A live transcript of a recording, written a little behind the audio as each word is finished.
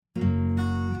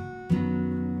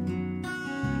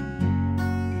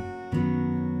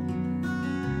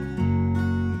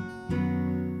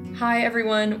Hi,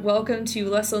 everyone. Welcome to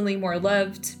Less Lonely, More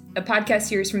Loved, a podcast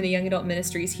series from the Young Adult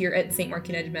Ministries here at St. Mark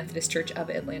United Methodist Church of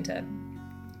Atlanta,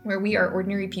 where we are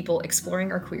ordinary people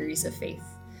exploring our queries of faith.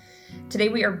 Today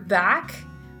we are back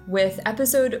with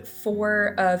episode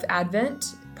 4 of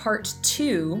Advent, part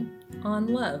 2 on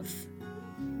love.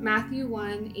 Matthew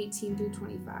 1:18 through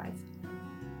 25.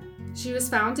 She was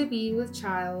found to be with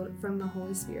child from the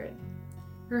Holy Spirit.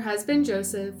 Her husband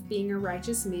Joseph, being a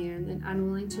righteous man and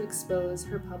unwilling to expose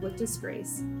her public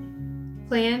disgrace,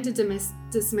 planned to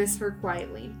dismiss her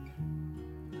quietly.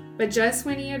 But just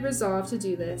when he had resolved to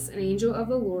do this, an angel of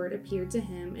the Lord appeared to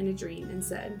him in a dream and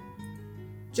said,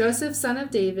 "Joseph, son of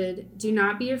David, do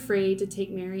not be afraid to take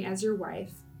Mary as your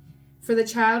wife, for the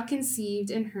child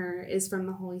conceived in her is from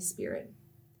the Holy Spirit.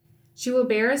 She will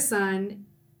bear a son,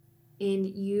 and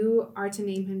you are to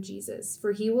name him Jesus,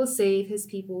 for he will save his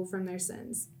people from their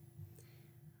sins."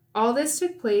 All this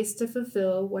took place to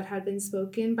fulfill what had been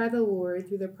spoken by the Lord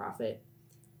through the prophet.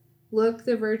 "Look,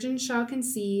 the virgin shall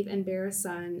conceive and bear a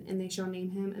son, and they shall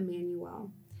name him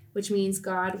Emmanuel," which means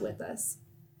God with us.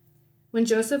 When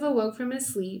Joseph awoke from his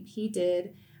sleep, he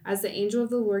did as the angel of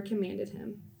the Lord commanded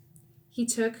him. He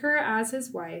took her as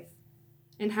his wife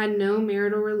and had no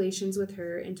marital relations with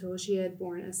her until she had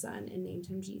borne a son and named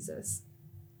him Jesus.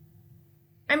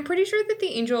 I'm pretty sure that the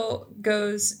angel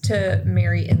goes to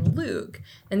Mary in Luke,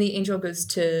 and the angel goes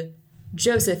to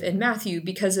Joseph in Matthew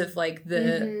because of like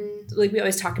the like we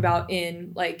always talk about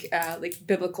in like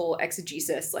biblical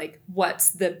exegesis, like what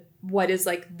is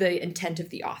like the intent of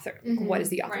the author, like what is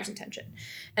the author's intention,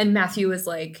 and Matthew is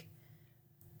like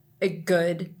a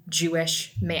good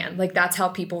Jewish man, like that's how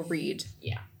people read.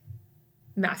 Yeah.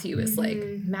 Matthew is like,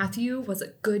 Matthew was a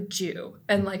good Jew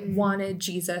and like wanted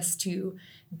Jesus to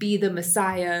be the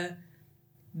Messiah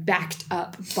backed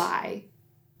up by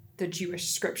the Jewish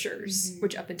scriptures,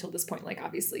 which up until this point, like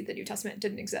obviously the New Testament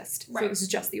didn't exist. Right. So it was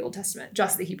just the Old Testament,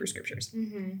 just the Hebrew scriptures.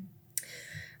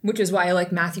 Which is why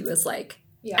like Matthew is like,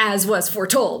 as was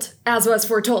foretold, as was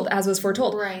foretold, as was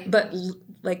foretold. Right. But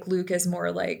like Luke is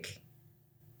more like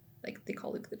they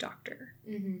call Luke the doctor.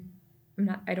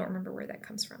 I don't remember where that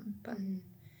comes from, but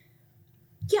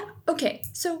yeah. Okay.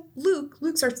 So Luke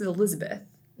starts with Elizabeth.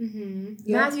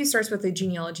 Matthew starts with the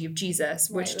genealogy of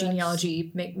Jesus, which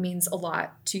genealogy means a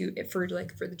lot for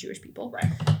the Jewish people. Right.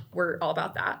 We're all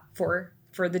about that for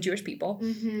the Jewish people.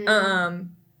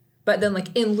 But then like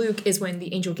in Luke is when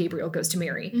the angel Gabriel goes to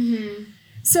Mary.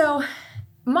 So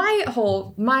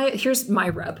here's my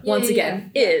rub once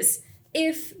again is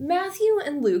if Matthew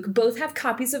and Luke both have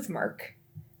copies of Mark,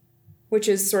 which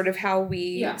is sort of how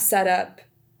we set up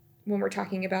when we're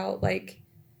talking about like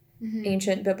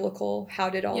ancient biblical, how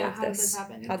did this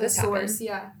happen? How this source,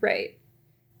 happen? Right.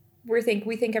 We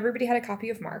think everybody had a copy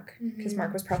of Mark because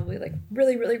Mark was probably like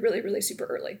really, really, really, really super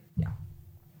early. Yeah.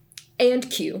 And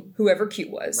Q, whoever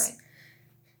Q was. Right.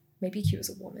 Maybe Q is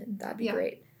a woman. That'd be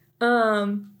great.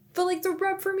 But like the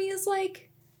rub for me is like,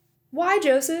 why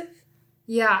Joseph?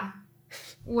 Yeah.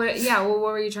 What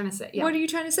were you trying to say? Yeah. What are you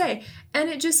trying to say? And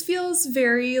it just feels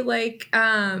very like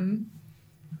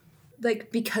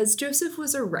because Joseph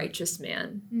was a righteous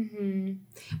man.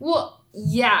 Well,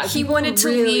 yeah. He wanted to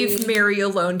leave Mary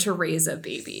alone to raise a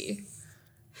baby.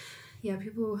 Yeah,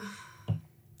 people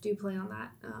do play on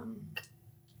that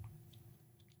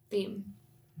theme.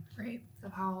 Right.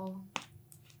 Of how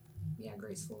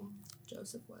graceful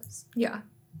Joseph was. Yeah.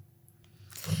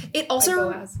 It also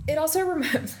reminds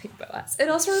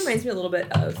me a little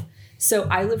bit of, so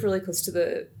I live really close to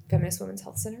the Feminist Women's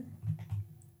Health Center.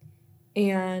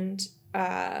 And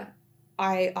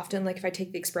I often, like if I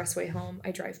take the expressway home, I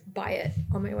drive by it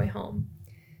on my way home.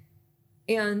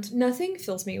 And nothing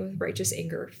fills me with righteous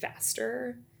anger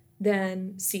faster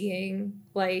than seeing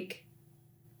like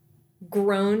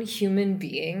grown human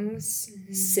beings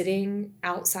sitting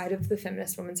outside of the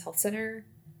Feminist Women's Health Center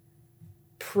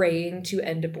praying to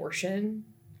end abortion.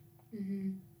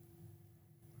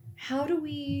 How do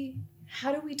we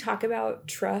talk about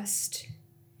trust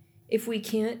if we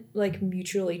can't like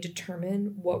mutually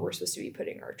determine what we're supposed to be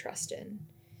putting our trust in?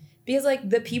 Because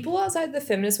like the people outside the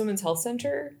Feminist Women's Health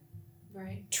Center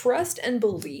trust and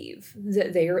believe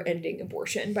that they are ending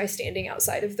abortion by standing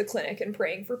outside of the clinic and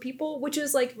praying for people, which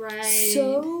is like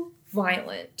so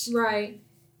violent. Right.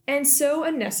 And so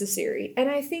unnecessary. And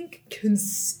I think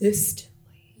consistently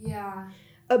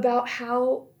about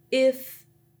how if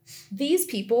these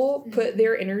people put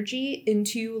their energy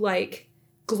into like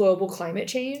global climate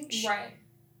change,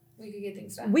 we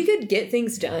could get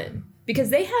things done. Because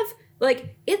they have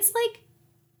like, it's like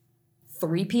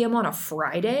 3 p.m. on a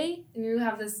Friday. And you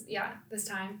have this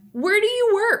time. Where do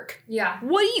you work? Yeah.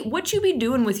 What you be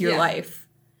doing with your life?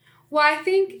 Well, I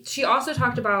think she also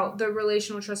talked about the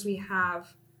relational trust we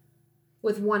have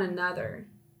with one another.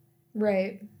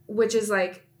 Right. Which is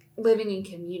like living in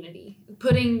community,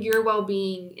 putting your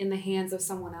well-being in the hands of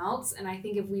someone else. And I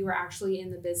think if we were actually in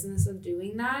the business of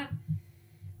doing that,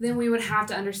 then we would have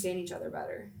to understand each other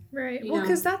better. Right. Well,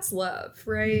 because that's love,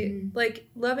 right? Mm-hmm. Like,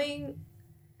 loving...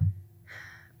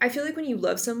 I feel like when you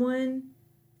love someone,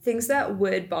 things that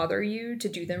would bother you to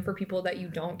do them for people that you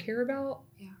don't care about.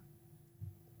 Yeah.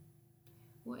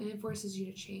 Well, and it forces you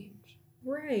to change.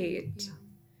 Right. Yeah.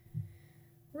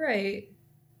 Right.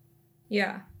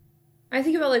 Yeah. I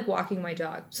think about, like, walking my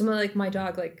dog. Someone, like, my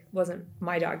dog, like, wasn't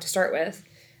my dog to start with.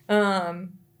 I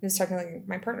was talking, like,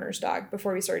 my partner's dog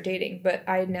before we started dating, but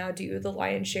I now do the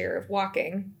lion's share of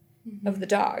walking of the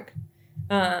dog.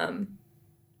 But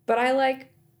I,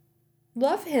 like,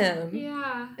 love him.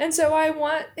 Yeah. And so I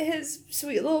want his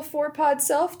sweet little 4-pod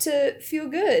self to feel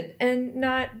good and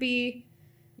not be,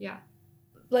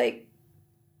 like,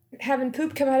 having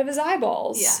poop come out of his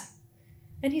eyeballs. Yeah.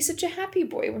 And he's such a happy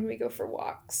boy when we go for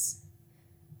walks.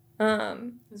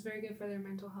 It's very good for their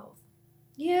mental health.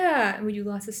 Yeah, and we do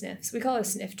lots of sniffs. We call it a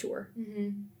sniff tour.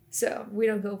 Mm-hmm. So we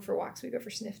don't go for walks, we go for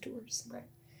sniff tours. Right.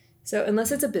 So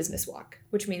unless it's a business walk,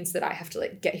 which means that I have to,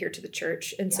 like, get here to the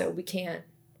church, and so we can't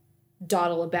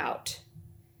dawdle about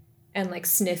and, like,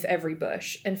 sniff every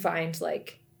bush and find,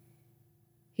 like,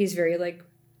 he's very, like,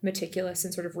 meticulous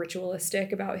and sort of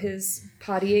ritualistic about his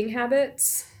pottying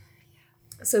habits.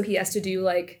 So he has to do,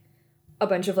 like, a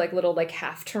bunch of, like, little, like,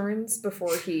 half turns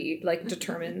before he, like,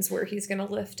 determines where he's gonna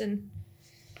lift and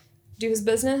do his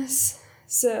business.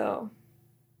 So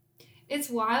it's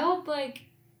wild, like,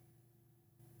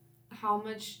 how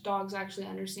much dogs actually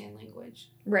understand language.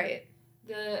 Right.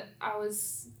 I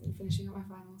was finishing up my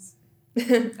finals.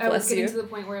 Bless I was getting you. to the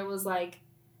point where it was like,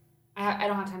 I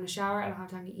don't have time to shower, I don't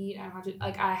have time to eat,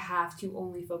 I have to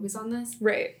only focus on this.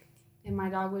 Right. And my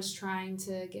dog was trying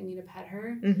to get me to pet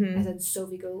her. Mm-hmm. I said,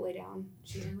 Sophie, go lay down.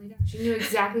 She didn't lay down. She knew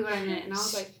exactly what I meant. And I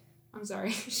was like, I'm sorry.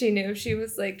 She knew. She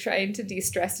was, like, trying to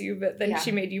de-stress you, but then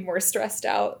she made you more stressed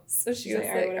out. So she was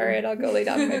like, all right, I'll go lay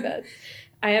down in my bed.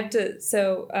 I have to,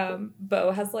 so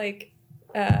Bo has, like,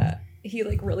 he,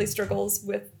 like, really struggles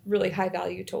with really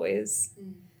high-value toys.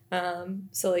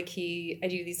 So, like, I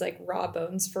do these, like, raw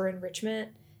bones for enrichment,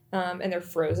 and they're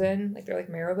frozen. Like, they're, like,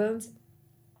 marrow bones.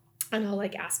 And I'll,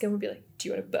 like, ask him and be like, do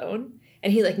you want a bone?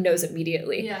 And he, like, knows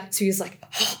immediately. Yeah. So he's like,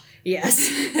 oh, yes.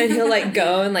 And he'll, like,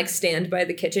 go and, like, stand by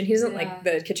the kitchen. He doesn't like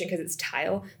the kitchen because it's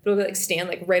tile, but he'll, like, stand,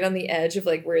 like, right on the edge of,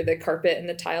 like, where the carpet and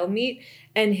the tile meet.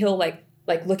 And he'll, like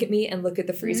look at me and look at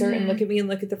the freezer and look at me and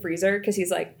look at the freezer, because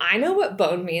he's like, I know what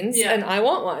bone means and I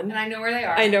want one. And I know where they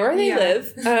are. I know where they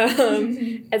live.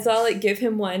 And so I'll, like, give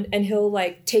him one, and he'll,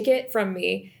 like, take it from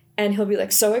me, and he'll be,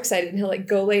 like, so excited, and he'll, like,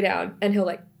 go lay down, and he'll,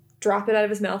 like, drop it out of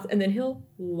his mouth, and then he'll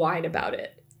whine about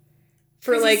it.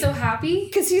 For, like, he's so happy?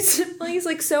 Because he's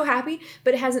like, so happy,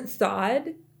 but it hasn't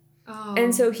thawed. Oh,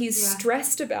 and so he's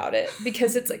stressed about it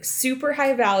because it's, like, super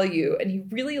high value and he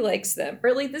really likes them.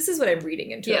 Or, like, this is what I'm reading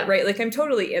into it, right? Like, I'm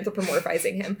totally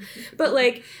anthropomorphizing him. But,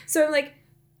 like, so I'm, like,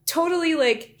 totally,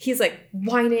 like, he's, like,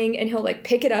 whining, and he'll, like,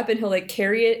 pick it up and he'll, like,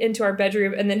 carry it into our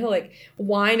bedroom, and then he'll, like,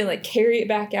 whine and, like, carry it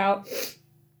back out.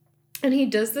 And he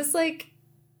does this, like,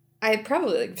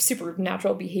 probably, like,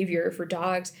 supernatural behavior for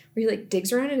dogs, where he, like,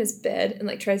 digs around in his bed and,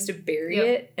 like, tries to bury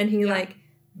it, and he like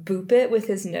boop it with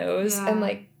his nose and,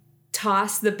 like,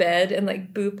 toss the bed and,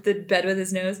 like, boop the bed with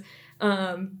his nose,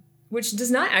 which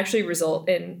does not actually result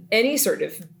in any sort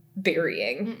of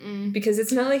burying. Because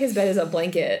it's not like his bed is a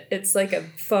blanket, it's like a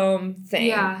foam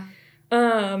thing.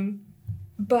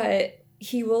 But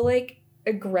he will, like,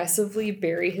 aggressively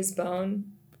bury his bone,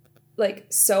 like,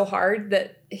 so hard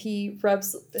that he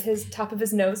rubs his top of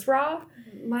his nose raw.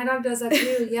 My dog does that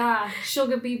too. Yeah,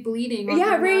 she'll be bleeding. On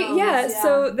yeah, her right. nose. Yeah.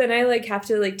 So then I, like, have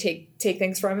to, like, take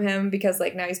things from him because,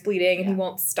 like, now he's bleeding and he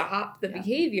won't stop the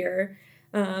behavior.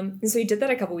 And so he did that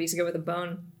a couple weeks ago with a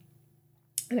bone,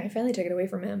 and I finally took it away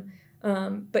from him.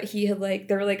 But he had, like,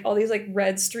 there were, like, all these, like,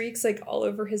 red streaks, like, all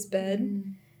over his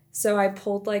bed. So I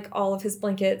pulled, like, all of his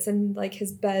blankets and, like,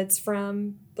 his beds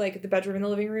from, like, the bedroom and the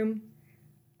living room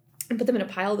and put them in a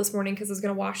pile this morning because I was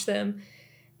gonna wash them.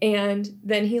 And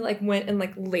then he, like, went and,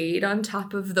 like, laid on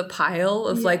top of the pile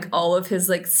of, like, all of his,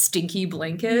 like, stinky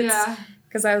blankets. Yeah.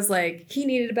 Because I was like, he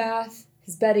needed a bath,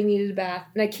 his bedding needed a bath.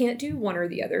 And I can't do one or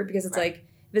the other because it's like,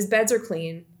 if his beds are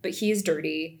clean, but he's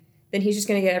dirty, then he's just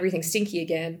going to get everything stinky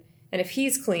again. And if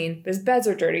he's clean, but his beds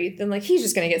are dirty, then, like, he's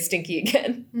just going to get stinky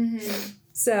again.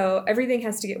 So everything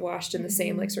has to get washed in the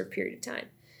same, like, sort of period of time.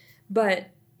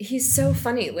 But he's so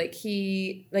funny. Like,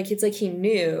 it's like he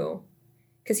knew...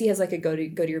 Because he has, like, a go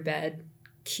to your bed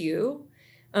cue.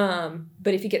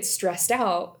 But if he gets stressed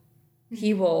out,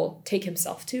 he will take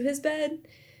himself to his bed.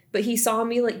 But he saw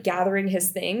me like gathering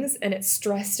his things and it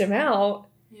stressed him out.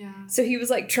 Yeah. So he was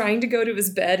like trying to go to his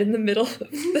bed in the middle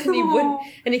and he wouldn't.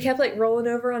 And he kept like rolling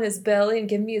over on his belly and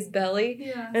giving me his belly.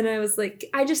 Yeah. And I was like,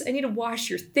 I need to wash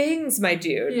your things, my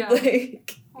dude. Yeah.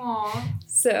 Like, Aw.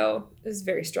 so it was a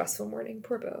very stressful morning.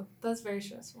 Poor Bo. That's very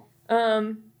stressful.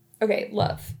 Okay,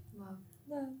 love.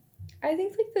 Love. I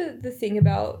think like the thing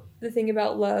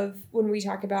about love when we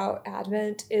talk about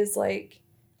Advent is like,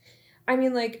 I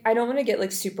mean, like, I don't want to get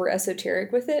like super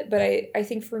esoteric with it, but I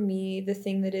think for me, the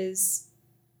thing that is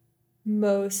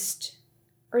most,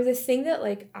 or the thing that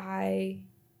like I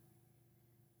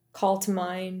call to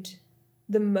mind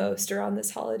the most around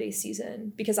this holiday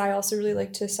season, because I also really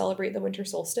like to celebrate the winter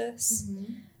solstice.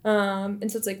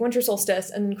 And so it's like winter solstice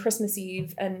and Christmas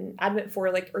Eve and Advent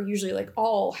 4 like are usually like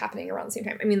all happening around the same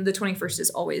time. I mean, the 21st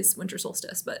is always winter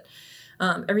solstice, but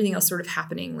everything else sort of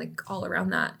happening like all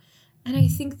around that. And I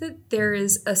think that there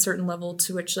is a certain level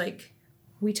to which like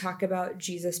we talk about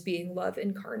Jesus being love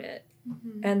incarnate,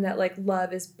 and that like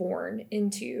love is born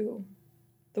into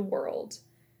the world.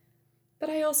 But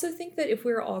I also think that if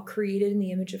we're all created in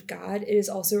the image of God, it is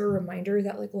also a reminder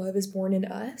that like love is born in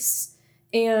us.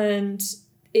 And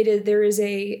there is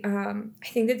I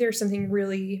think that there's something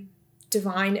really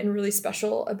divine and really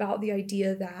special about the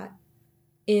idea that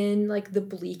in like the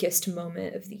bleakest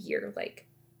moment of the year, like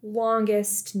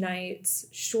longest nights,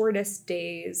 shortest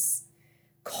days,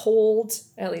 cold,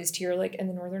 at least here like in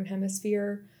the northern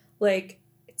hemisphere, like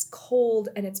it's cold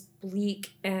and it's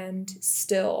bleak, and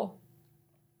still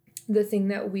the thing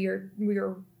that we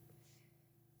are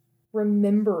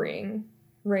remembering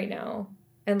right now,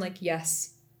 and like,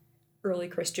 yes, early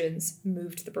Christians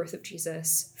moved the birth of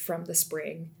Jesus from the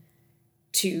spring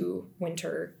to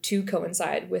winter to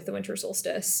coincide with the winter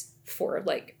solstice for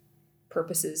like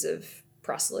purposes of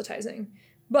proselytizing.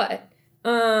 But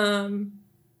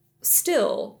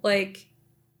still, like,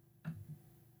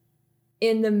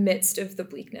 in the midst of the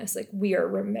bleakness, like we are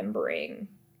remembering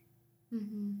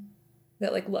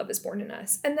that like love is born in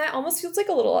us. And that almost feels like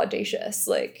a little audacious,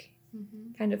 like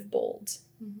kind of bold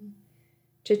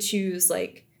to choose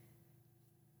like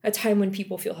a time when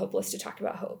people feel hopeless to talk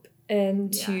about hope,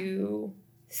 and to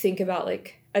think about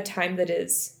like a time that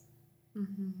is,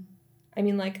 I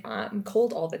mean, like I'm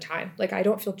cold all the time. Like I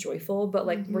don't feel joyful, but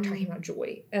like we're talking about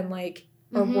joy, and like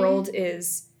our world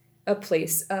is a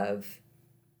place of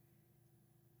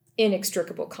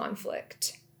inextricable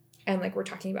conflict, and like we're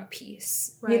talking about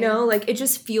peace, you know, like it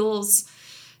just feels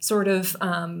sort of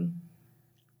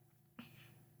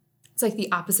it's like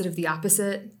the opposite of the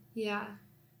opposite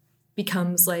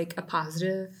becomes like a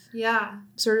positive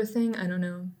sort of thing. I don't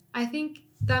know. I think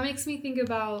that makes me think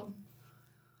about,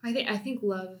 I think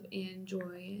love and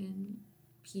joy and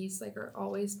peace like are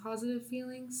always positive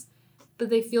feelings, but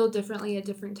they feel differently at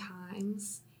different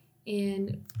times.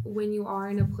 And when you are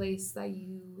in a place that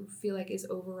you feel like is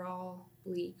overall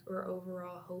bleak or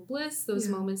overall hopeless, those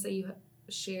moments that you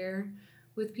share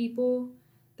with people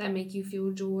that make you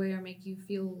feel joy or make you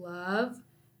feel love,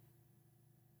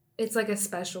 it's like a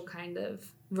special kind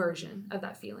of version of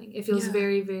that feeling. It feels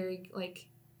very, very like,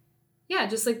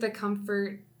 just like the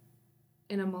comfort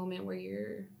in a moment where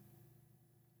you're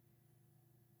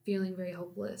feeling very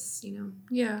hopeless, you know?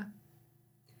 Yeah.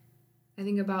 I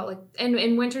think about like,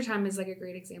 and wintertime is like a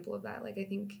great example of that. Like I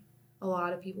think a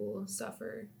lot of people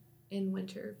suffer in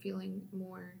winter, feeling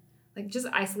more like just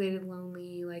isolated,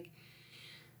 lonely, like,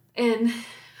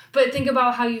 but think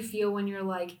about how you feel when you're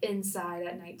like inside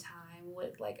at nighttime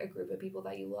with like a group of people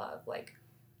that you love. Like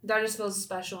that just feels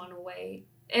special in a way.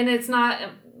 And it's not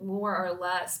more or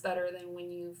less better than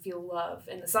when you feel love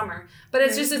in the summer, but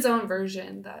it's just its own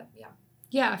version that,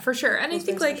 Yeah, for sure. And I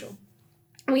think like special.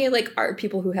 We like are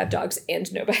people who have dogs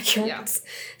and no backyards.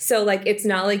 So like it's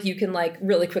not like you can like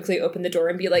really quickly open the door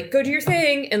and be like, go do your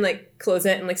thing, and like close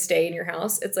it and like stay in your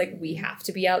house. It's like we have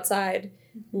to be outside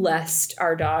lest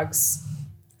our dogs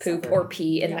poop or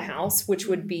pee in the house, which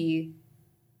would be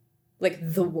like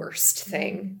the worst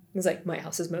thing. It's like my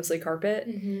house is mostly carpet.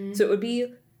 So it would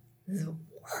be the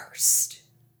worst.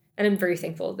 And I'm very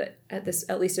thankful that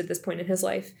at least at this point in his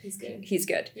life, he's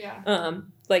good. Yeah.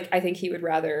 Like I think he would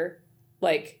rather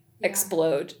like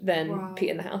explode than pee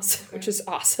in the house, which is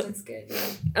awesome. That's good.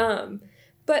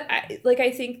 But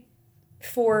I think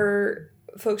for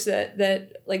folks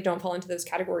that like don't fall into those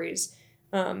categories,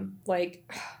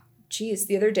 like, geez,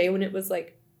 the other day when it was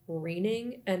like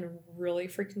raining and really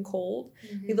freaking cold,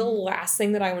 the last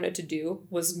thing that I wanted to do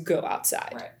was go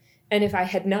outside. Right. And if I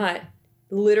had not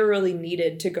literally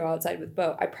needed to go outside with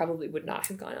Bo, I probably would not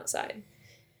have gone outside.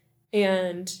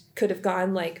 and could have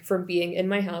gone like from being in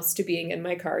my house to being in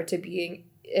my car to being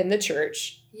in the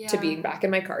church to being back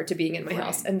in my car to being in my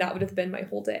house. And that would have been my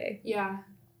whole day. Yeah.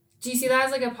 Do you see that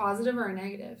as like a positive or a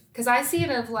negative? Because I see it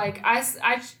of like,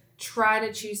 I try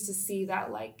to choose to see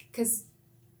that like, because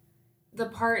the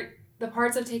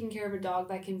parts of taking care of a dog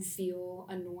that can feel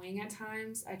annoying at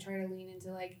times, I try to lean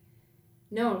into like,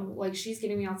 no, like she's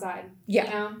getting me outside. Yeah,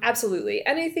 you know? Absolutely.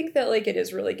 And I think that like it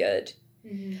is really good.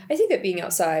 Mm-hmm. I think that being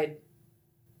outside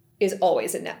is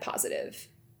always a net positive.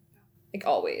 Like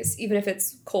always. Even if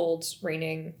it's cold,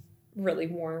 raining, really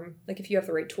warm. Like if you have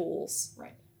the right tools.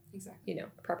 Right. Exactly. You know,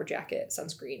 a proper jacket,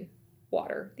 sunscreen,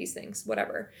 water, these things,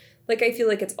 whatever. Like I feel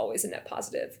like it's always a net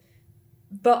positive.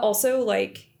 But also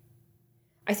like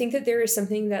I think that there is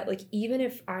something that like even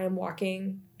if I am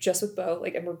walking just with Bo,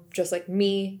 like and we're just like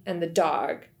me and the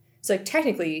dog. So like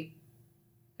technically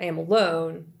I am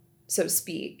alone, so to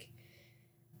speak.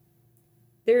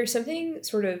 There is something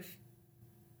sort of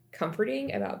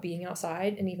comforting about being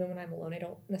outside, and even when I'm alone, I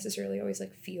don't necessarily always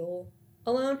like feel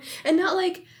alone. And not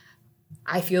like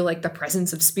I feel like the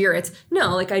presence of spirits.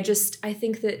 No, like I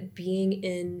think that being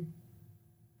in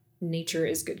nature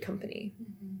is good company.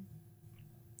 Mm-hmm.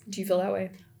 Do you feel that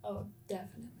way? Oh,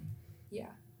 definitely.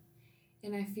 Yeah.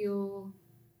 And I feel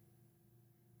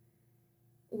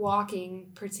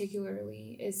walking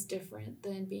particularly is different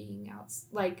than being out,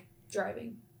 like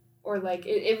driving, or like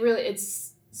it really,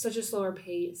 it's such a slower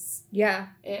pace. Yeah.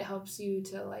 It helps you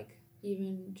to like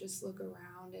even just look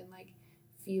around and like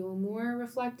feel more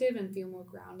reflective and feel more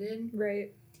grounded.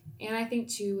 Right. And I think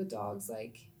too with dogs,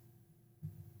 like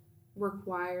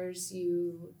requires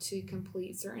you to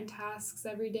complete certain tasks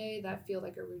every day that feel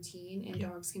like a routine, and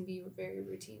dogs can be very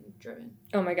routine driven.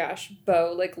 Oh my gosh,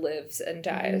 Bo like lives and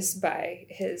dies by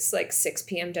his like 6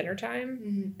 p.m. dinner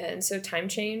time, and so time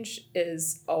change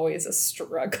is always a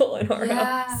struggle in our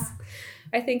house.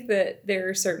 I think that there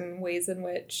are certain ways in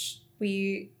which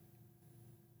we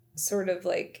sort of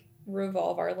like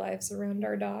revolve our lives around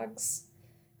our dogs.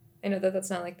 I know that that's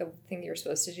not like the thing you're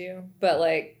supposed to do, but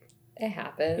like it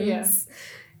happens.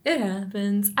 Yeah. It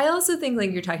happens. I also think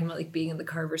like you're talking about like being in the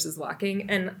car versus walking,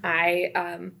 and I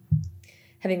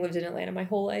having lived in Atlanta my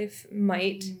whole life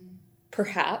might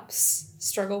perhaps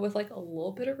struggle with like a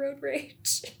little bit of road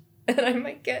rage and I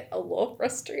might get a little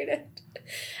frustrated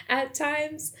at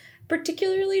times,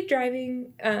 particularly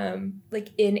driving like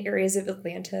in areas of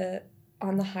Atlanta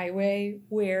on the highway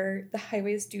where the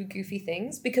highways do goofy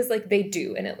things, because like they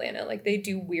do in Atlanta, like they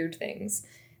do weird things.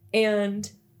 And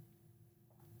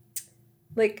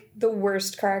like the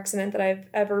worst car accident that I've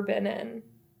ever been in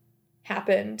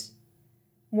happened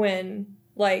when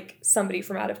like somebody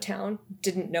from out of town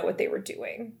didn't know what they were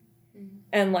doing.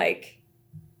 And like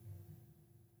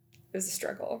it was a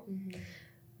struggle.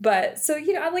 But so,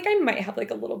 you know, like I might have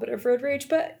like a little bit of road rage,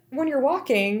 but when you're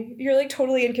walking, you're like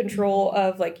totally in control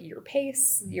of like your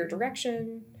pace, your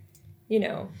direction, you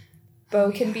know.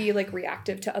 Bo can be like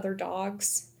reactive to other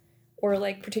dogs, or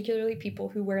like particularly people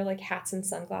who wear like hats and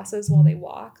sunglasses while they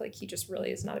walk. Like he just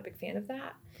really is not a big fan of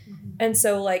that. And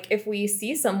so like if we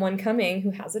see someone coming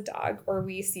who has a dog, or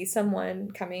we see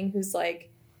someone coming who's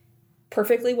like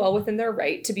perfectly well within their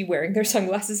right to be wearing their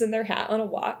sunglasses and their hat on a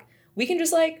walk, we can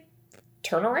just like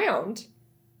turn around.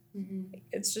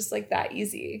 It's just like that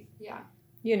easy. Yeah.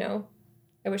 You know,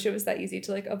 I wish it was that easy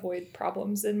to like avoid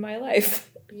problems in my life.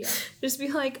 Yeah. Just be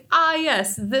like,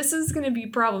 yes, this is going to be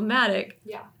problematic.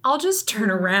 Yeah. I'll just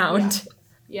turn around.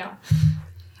 Yeah.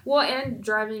 Well, and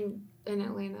driving in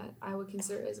Atlanta, I would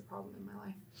consider is a problem in my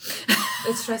life.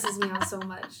 It stresses me out so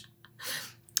much.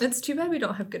 It's too bad we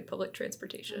don't have good public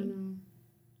transportation.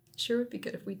 Sure would be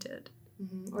good if we did.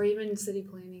 Or even city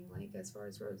planning, like as far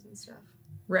as roads and stuff.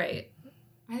 Right.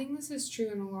 I think this is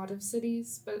true in a lot of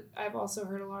cities, but I've also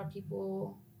heard a lot of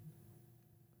people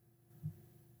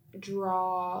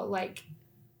draw like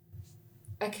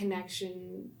a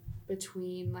connection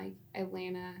between like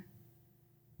Atlanta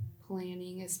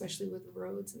planning, especially with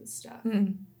roads and stuff,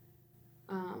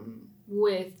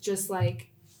 with just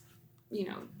like, you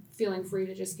know, feeling free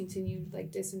to just continue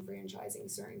like disenfranchising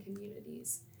certain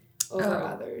communities over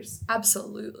others.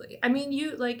 Absolutely. I mean,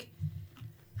 you like,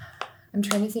 I'm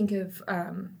trying to think of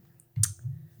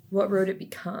what road it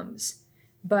becomes,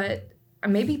 but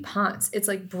maybe Ponce. It's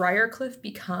like Briarcliff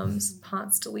becomes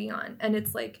Ponce de Leon, and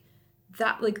it's like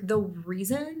that, like the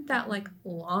reason that like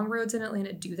long roads in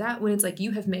Atlanta do that, when it's like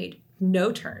you have made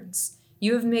no turns,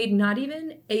 you have made not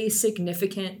even a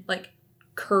significant like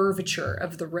curvature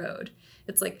of the road.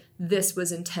 It's like this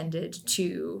was intended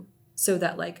to, so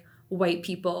that like white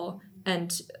people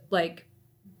and like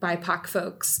BIPOC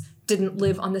folks didn't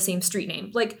live on the same street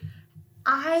name. Like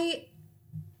I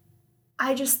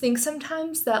I just think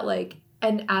sometimes that, like,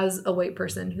 and as a white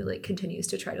person who, like, continues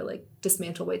to try to, like,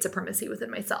 dismantle white supremacy within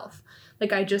myself,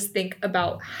 like, I just think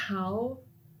about how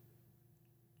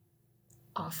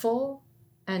awful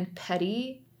and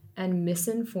petty and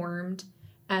misinformed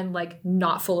and, like,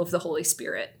 not full of the Holy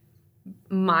Spirit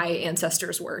my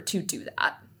ancestors were to do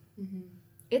that. Mm-hmm.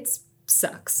 It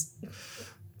sucks,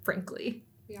 frankly.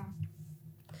 Yeah.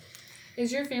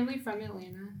 Is your family from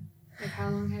Atlanta? Like, how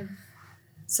long have...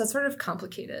 So it's sort of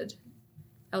complicated.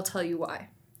 I'll tell you why.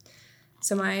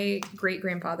 So my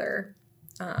great-grandfather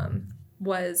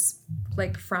was,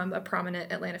 like, from a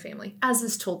prominent Atlanta family, as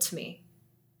is told to me.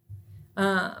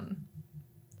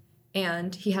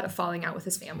 And he had a falling out with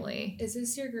his family. Is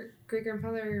this your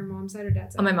great-grandfather or your mom's side or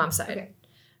dad's side? On my mom's side. Okay.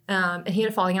 And he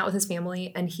had a falling out with his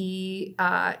family, and he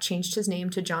changed his name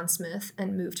to John Smith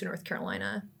and moved to North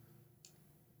Carolina.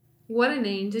 What a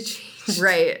name to change.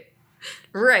 Right.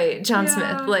 John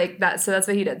Smith. Like, that. So that's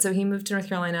what he did. So he moved to North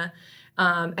Carolina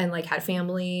and, like, had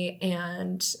family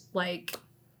and, like,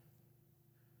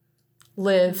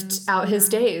 lived out his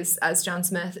days as John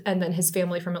Smith. And then his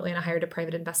family from Atlanta hired a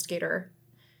private investigator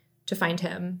to find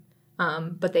him.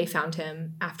 But they found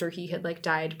him after he had, like,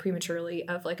 died prematurely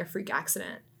of, like, a freak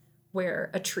accident where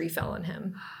a tree fell on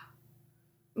him.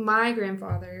 My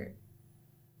grandfather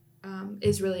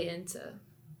is really into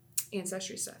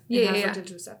ancestry stuff. Yeah. Looked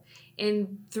into stuff.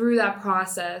 And through that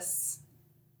process,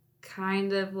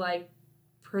 kind of, like,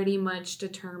 pretty much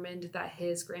determined that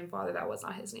his grandfather, that was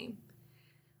not his name,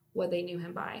 what they knew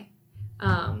him by.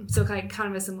 So kind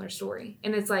of a similar story.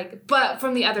 And it's like, but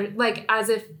from the other, like, as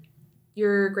if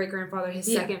your great-grandfather, his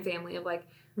second family of, like,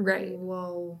 right.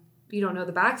 Whoa, you don't know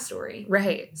the backstory.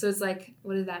 Right. So it's like,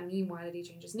 what does that mean? Why did he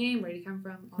change his name? Where did he come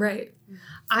from? Right.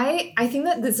 I think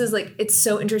that this is, like, it's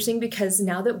so interesting because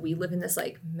now that we live in this,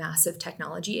 like, massive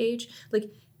technology age,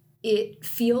 like, it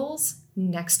feels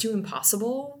next to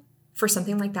impossible for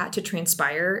something like that to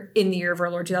transpire in the year of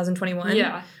our Lord 2021.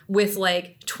 Yeah. With,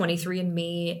 like,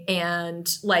 23andMe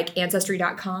and, like,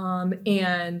 Ancestry.com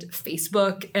and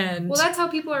Facebook and... Well, that's how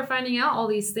people are finding out all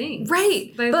these things.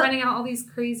 Right. They're finding out all these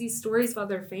crazy stories about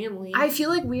their family. I feel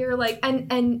like we are, like...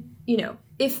 And you know,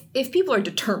 if people are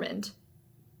determined,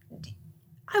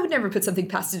 I would never put something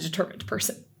past a determined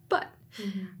person. But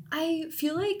I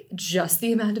feel like just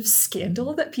the amount of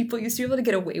scandal that people used to be able to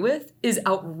get away with is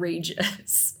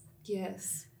outrageous.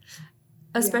 Yes.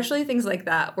 Especially things like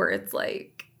that where it's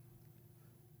like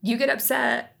you get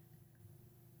upset,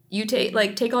 you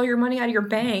take all your money out of your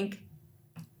bank,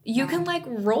 you can, like,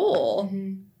 roll.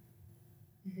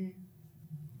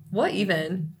 What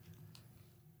even?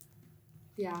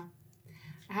 Yeah.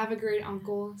 I have a great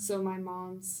uncle, so my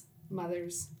mom's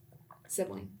mother's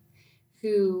sibling,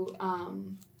 who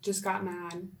just got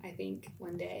mad, I think,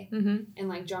 one day and,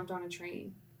 like, jumped on a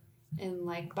train. And,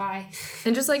 like, bye.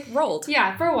 And just, like, rolled.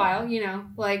 Yeah, for a while, you know.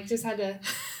 Like, just had to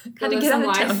get out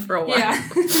of town for a while. Yeah.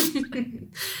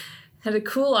 Had to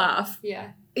cool off.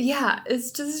 Yeah. Yeah,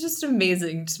 it's just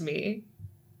amazing to me.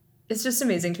 It's just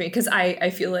amazing to me because I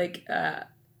feel like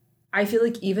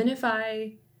even if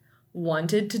I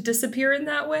wanted to disappear in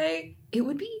that way, it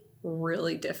would be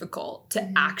really difficult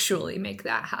to actually make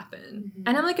that happen.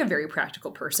 And I'm, like, a very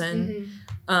practical person.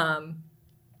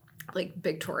 Like,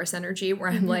 big Taurus energy where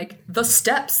I'm like, the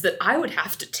steps that I would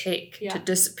have to take to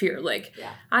disappear. Like,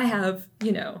 I have,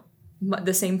 you know,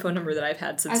 the same phone number that I've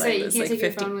had since I was, like, 50.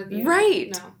 Your phone with you.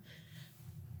 Right. No.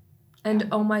 And,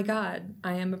 oh my God,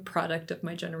 I am a product of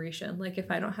my generation. Like, if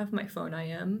I don't have my phone, I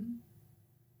am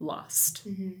lost.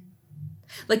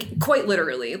 Like, quite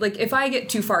literally. Like, if I get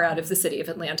too far out of the city of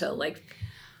Atlanta, like...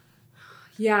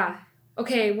 Yeah.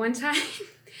 Okay, one time...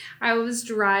 I was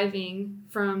driving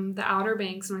from the Outer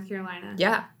Banks, North Carolina.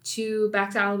 Yeah.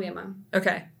 Back to Alabama.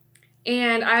 Okay.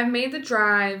 And I've made the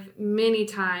drive many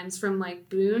times from, like,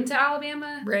 Boone to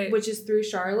Alabama. Right. Which is through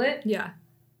Charlotte. Yeah.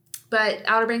 But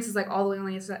Outer Banks is, like, all the way on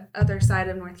the other side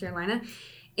of North Carolina.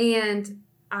 And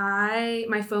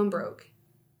my phone broke.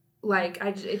 Like,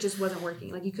 it just wasn't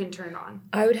working. Like, you couldn't turn it on.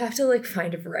 I would have to, like,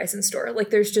 find a Verizon store. Like,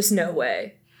 there's just no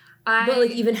way. But, like,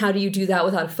 even how do you do that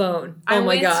without a phone? Oh,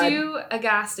 my God. I went to a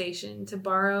gas station to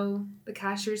borrow the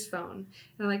cashier's phone.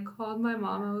 And I, like, called my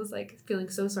mom. I was, like, feeling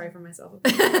so sorry for myself.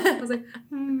 I was like,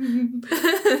 And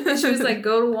she was like,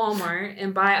 go to Walmart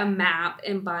and buy a map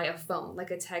and buy a phone.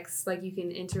 Like, a text, like, you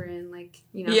can enter in, like,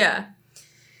 you know. Yeah.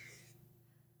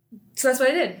 So that's what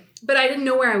I did. But I didn't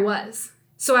know where I was.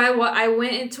 So I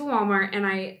went into Walmart and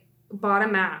I bought a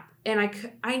map. And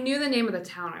I knew the name of the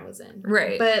town I was in.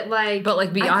 Right. But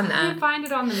beyond that. I couldn't find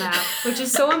it on the map, which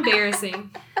is so embarrassing.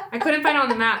 I couldn't find it on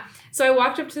the map. So I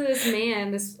walked up to this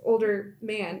man, this older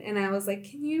man, and I was like,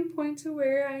 can you point to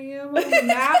where I am on the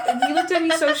map? And he looked at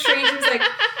me so strange. He was like,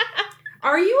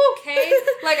 are you okay?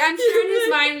 Like, I'm sure in his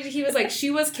mind, he was like, she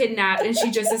was kidnapped and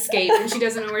she just escaped and she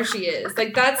doesn't know where she is.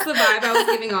 Like, that's the vibe I was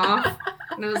giving off.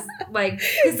 And I was like,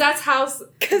 because that's how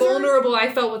vulnerable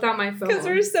I felt without my phone. Because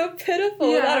we're so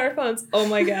pitiful without our phones. Oh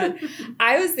my God.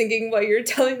 I was thinking while you were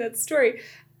telling that story,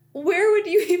 where would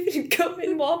you even go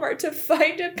in Walmart to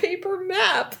find a paper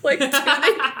map? Like, do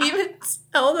they even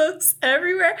sell those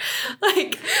everywhere?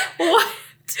 Like, what?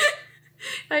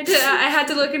 I did. I had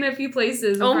to look in a few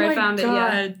places before I found it.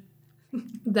 Yeah.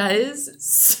 That is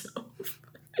so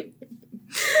funny.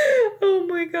 Oh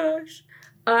my gosh.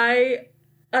 I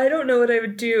don't know what I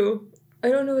would do. I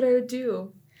don't know what I would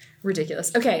do.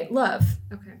 Ridiculous. Okay, love.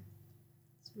 Okay.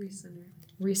 Let's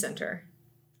Recenter.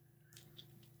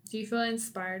 Do you feel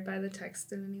inspired by the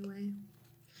text in any way?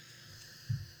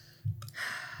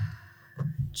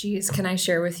 Geez, can I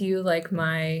share with you like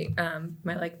my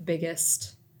my like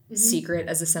biggest secret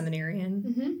as a seminarian?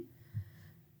 Mm-hmm.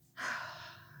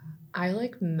 I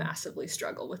like massively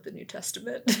struggle with the New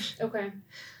Testament. Okay.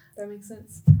 That makes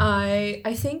sense.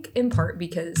 I think in part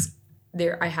because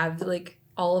I have like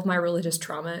all of my religious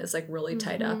trauma is like really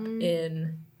tied up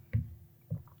in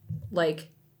like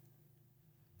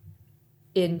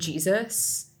in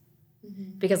Jesus.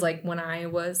 Because like when I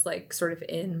was like sort of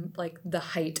in like the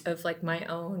height of like my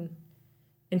own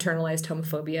internalized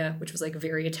homophobia, which was like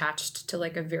very attached to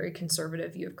like a very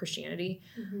conservative view of Christianity,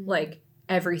 like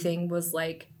everything was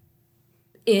like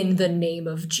in the name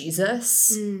of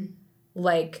Jesus.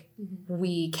 Like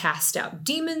we cast out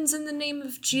demons in the name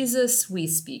of Jesus, we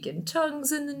speak in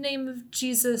tongues in the name of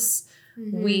Jesus,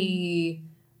 we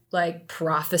like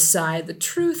prophesy the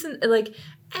truth and like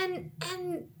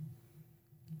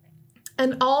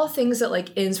and all things that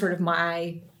like in sort of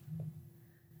my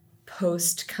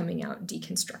post coming out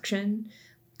deconstruction,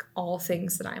 all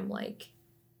things that I'm like,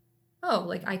 oh,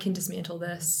 like I can dismantle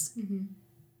this.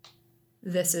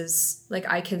 This is like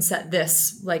I can set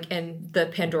this like in the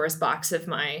Pandora's box of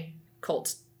my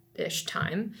cult-ish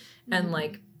time and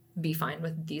like be fine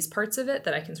with these parts of it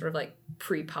that I can sort of like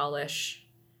pre-polish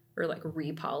or like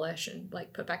re-polish and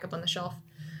like put back up on the shelf.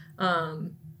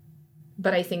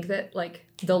 But I think that like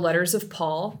the letters of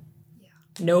Paul,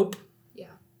 nope. Yeah.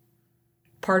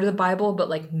 Part of the Bible, but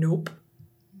like nope.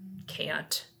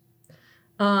 Can't.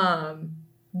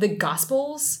 The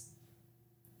Gospels,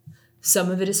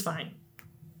 some of it is fine.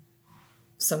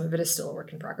 Some of it is still a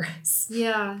work in progress.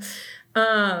 Yeah.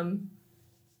 I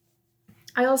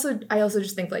also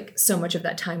just think like so much of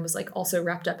that time was like also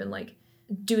wrapped up in like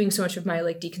doing so much of my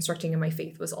like deconstructing of my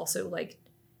faith was also like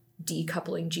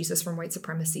decoupling Jesus from white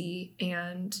supremacy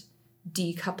and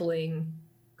decoupling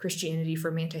Christianity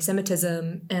from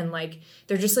anti-Semitism. And like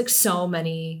there are just like so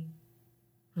many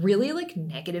really like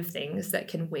negative things that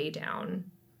can weigh down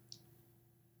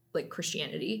like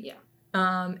Christianity. Yeah.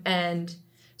 And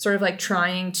sort of like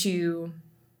trying to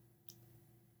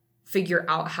figure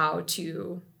out how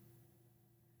to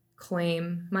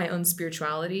claim my own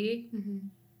spirituality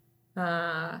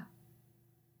while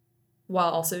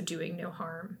also doing no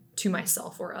harm to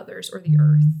myself or others or the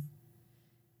earth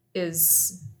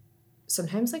is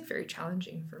sometimes like very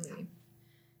challenging for me.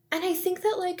 And I think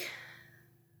that like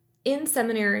in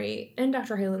seminary, in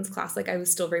Dr. Hyland's class, like I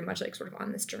was still very much like sort of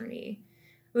on this journey.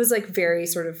 It was like very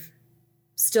sort of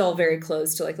still very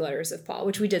close to like letters of Paul,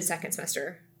 which we did second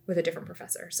semester with a different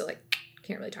professor. So like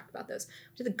can't really talk about those.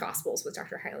 We did the Gospels with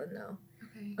Dr. Hyland though.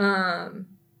 Okay.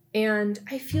 And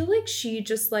I feel like she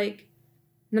just like,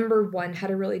 number one, had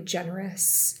a really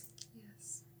generous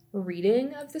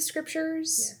reading of the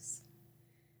scriptures. Yes.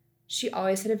 She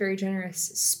always had a very generous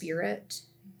spirit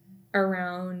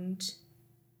around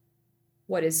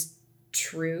what is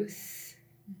truth.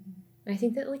 And I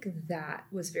think that like that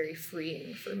was very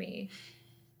freeing for me.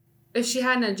 If she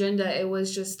had an agenda, it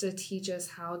was just to teach us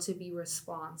how to be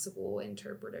responsible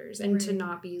interpreters and to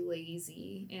not be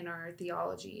lazy in our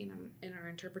theology and in our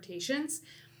interpretations.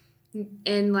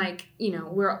 And like, you know,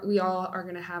 we all are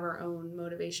going to have our own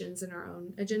motivations and our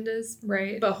own agendas.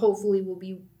 Right. But hopefully we'll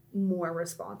be more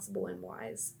responsible and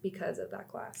wise because of that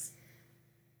class.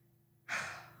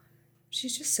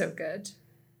 She's just so good.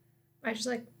 I just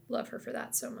like love her for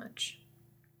that so much.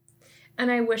 And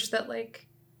I wish that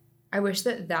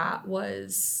that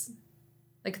was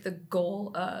like the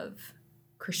goal of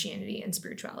Christianity and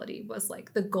spirituality was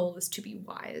like the goal is to be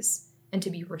wise and to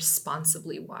be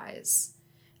responsibly wise.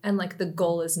 And like the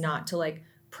goal is not to like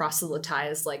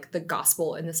proselytize like the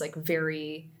gospel in this like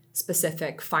very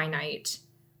specific finite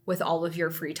with all of your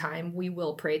free time, we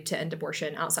will pray to end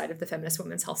abortion outside of the Feminist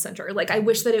Women's Health Center. Like, I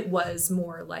wish that it was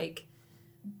more like,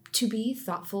 to be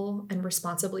thoughtful and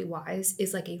responsibly wise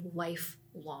is like a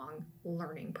lifelong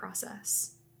learning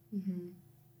process. Mm-hmm.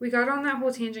 We got on that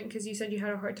whole tangent because you said you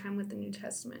had a hard time with the New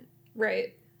Testament.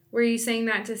 Right. Were you saying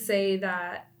that to say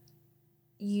that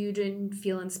you didn't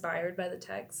feel inspired by the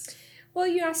text? Well,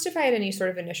 you asked if I had any sort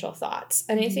of initial thoughts.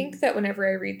 And I think that whenever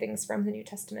I read things from the New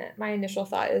Testament, my initial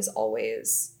thought is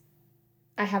always,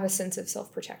 I have a sense of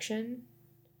self-protection,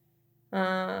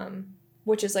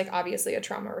 which is like obviously a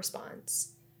trauma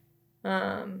response.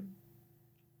 I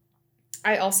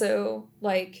also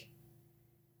like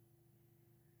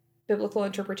biblical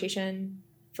interpretation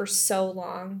for so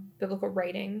long, biblical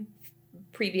writing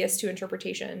previous to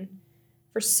interpretation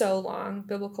for so long,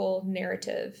 biblical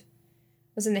narrative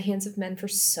was in the hands of men for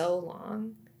so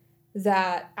long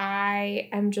that I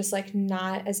am just like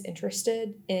not as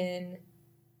interested in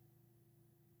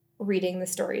reading the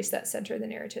stories that center the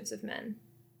narratives of men.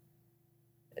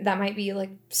 That might be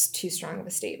like too strong of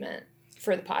a statement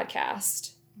for the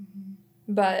podcast. Mm-hmm.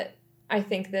 But I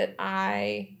think that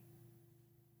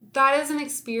that is an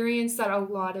experience that a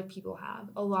lot of people have.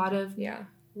 A lot of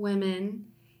women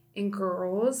and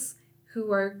girls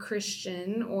who are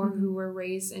Christian or who were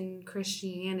raised in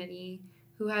Christianity,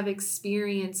 who have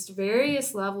experienced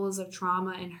various levels of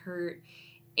trauma and hurt.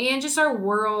 And just our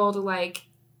world, like,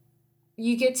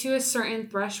 you get to a certain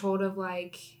threshold of,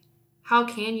 like, how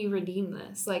can you redeem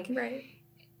this? Like, right.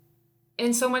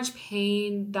 And so much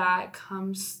pain that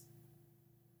comes.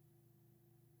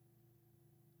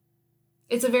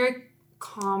 It's a very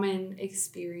common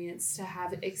experience to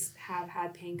have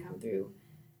had pain come through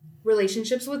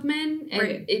relationships with men, and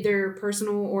right. either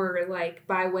personal or like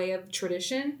by way of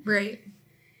tradition. Right.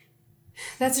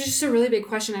 That's just a really big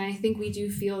question, and I think we do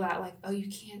feel that, like, oh, you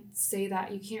can't say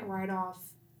that. You can't write off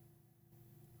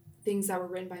things that were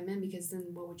written by men, because then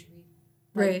what would you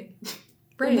read? Right.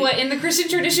 Right. What in the Christian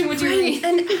tradition would you read?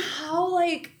 And how,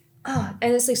 like, and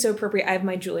it's like so appropriate. I have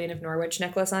my Julian of Norwich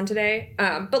necklace on today.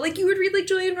 But like you would read like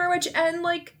Julian of Norwich and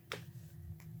like,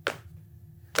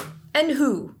 and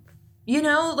who? You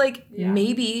know, like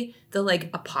maybe the like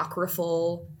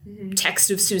apocryphal text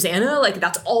of Susanna, like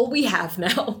that's all we have now.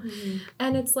 Mm-hmm.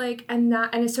 And it's like, and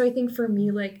so I think for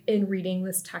me, like in reading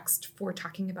this text for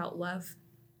talking about love,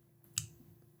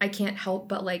 I can't help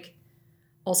but like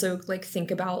also like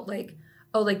think about like,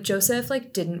 oh, like Joseph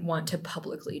like didn't want to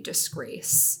publicly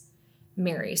disgrace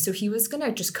Mary, so he was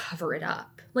gonna just cover it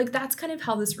up. Like that's kind of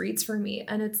how this reads for me.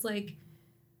 And it's like,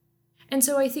 and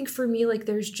so I think for me, like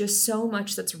there's just so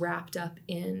much that's wrapped up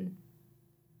in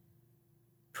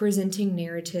presenting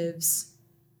narratives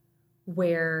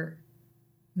where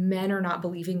men are not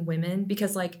believing women,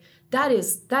 because like that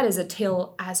is a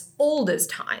tale as old as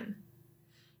time.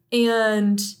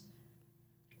 And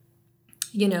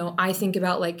you know, I think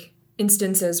about like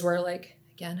instances where like,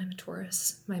 again, I'm a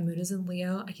Taurus, my moon is in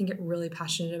Leo, I can get really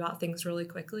passionate about things really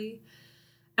quickly.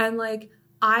 And like,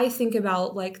 I think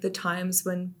about like the times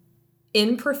when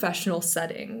in professional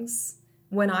settings,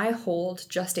 when I hold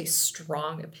just a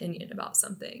strong opinion about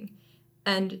something,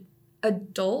 and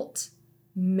adult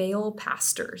male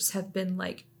pastors have been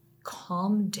like,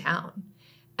 calm down.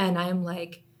 And I'm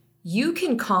like, you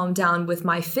can calm down with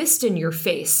my fist in your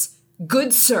face,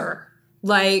 good sir.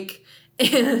 Like,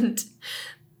 and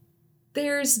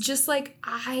there's just like,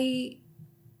 I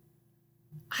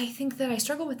think that I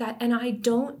struggle with that, and I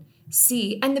don't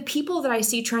see, and the people that I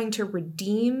see trying to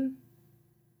redeem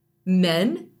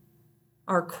men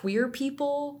are queer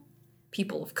people,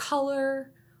 people of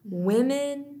color,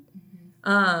 women.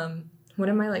 One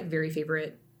of my like very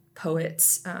favorite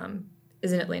poets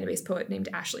is an Atlanta-based poet named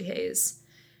Ashley Hayes,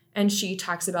 and she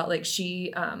talks about like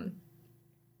she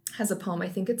has a poem, I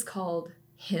think it's called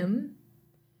Hymn,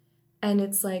 and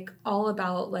it's like all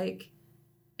about like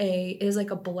it is like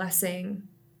a blessing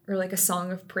or like a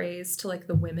song of praise to like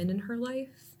the women in her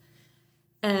life.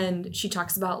 And she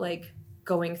talks about like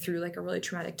going through like a really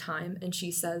traumatic time, and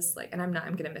she says like, and I'm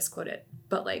gonna misquote it,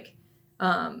 but like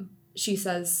she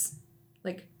says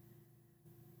like,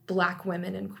 Black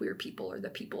women and queer people are the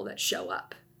people that show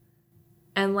up.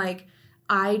 And like,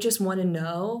 I just want to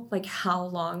know like how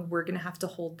long we're gonna have to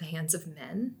hold the hands of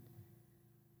men,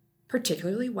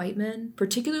 particularly white men,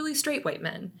 particularly straight white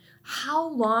men. How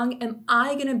long am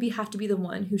I going to have to be the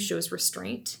one who shows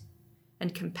restraint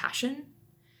and compassion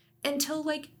until,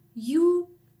 like, you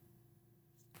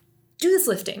do this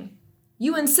lifting?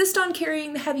 You insist on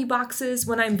carrying the heavy boxes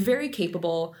when I'm very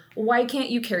capable. Why can't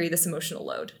you carry this emotional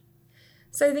load?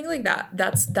 So I think like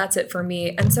that's it for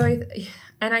me. And so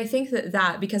I think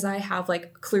that because I have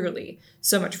like clearly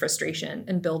so much frustration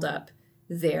and build up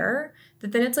there,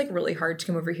 that then it's like really hard to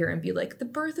come over here and be like, the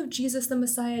birth of Jesus the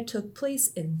Messiah took place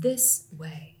in this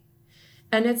way.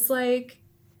 And it's like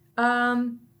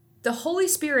the Holy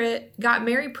Spirit got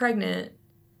Mary pregnant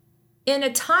in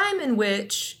a time in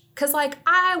which, because like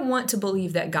I want to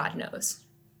believe that God knows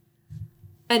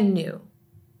and knew.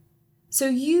 So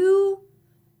you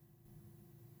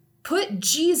put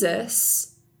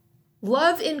Jesus,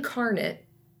 love incarnate,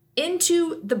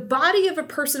 into the body of a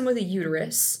person with a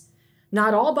uterus.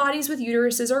 Not all bodies with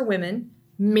uteruses are women.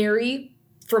 Mary,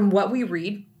 from what we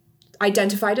read,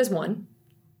 identified as one.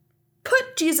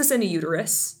 Put Jesus in a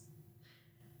uterus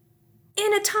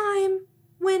in a time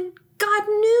when God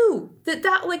knew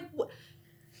that like,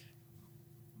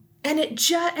 and it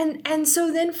just and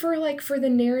so then for the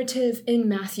narrative in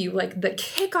Matthew, like the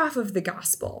kickoff of the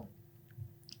gospel,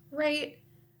 right?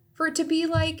 For it to be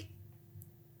like,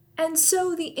 and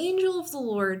so the angel of the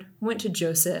Lord went to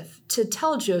Joseph to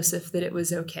tell Joseph that it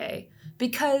was okay,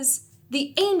 because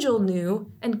the angel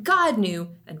knew and God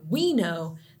knew and we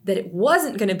know that it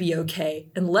wasn't going to be okay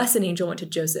unless an angel went to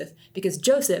Joseph, because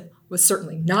Joseph was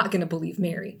certainly not going to believe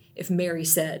Mary if Mary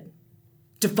said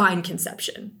divine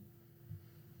conception.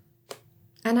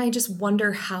 And I just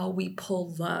wonder how we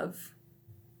pull love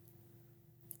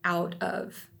out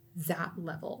of that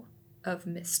level of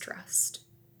mistrust.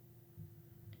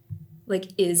 Like,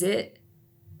 is it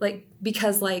like,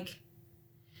 because like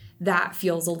that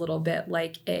feels a little bit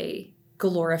like a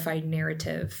glorified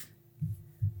narrative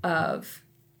of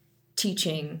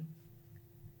teaching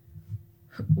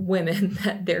women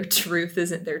that their truth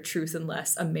isn't their truth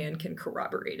unless a man can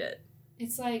corroborate it.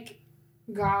 It's like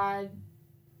God,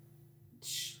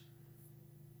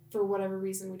 for whatever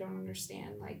reason we don't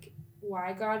understand, like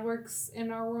why God works in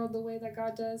our world the way that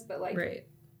God does, but like right.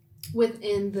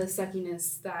 Within the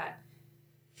suckiness that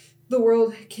the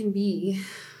world can be,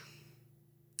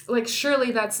 like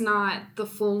surely that's not the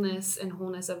fullness and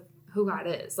wholeness of who God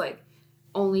is, like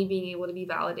only being able to be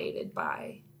validated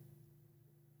by,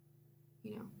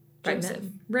 you know, Joseph.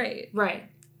 Right.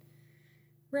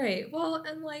 Well,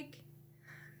 and like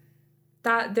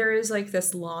that there is like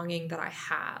this longing that I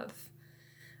have,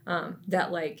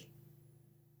 that like,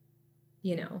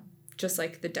 you know, just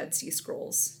like the Dead Sea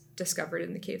Scrolls discovered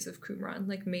in the caves of Qumran,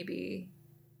 like maybe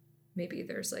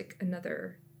there's like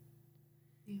another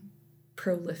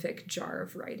prolific jar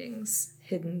of writings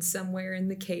hidden somewhere in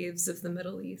the caves of the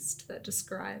Middle East that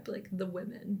describe like the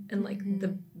women and like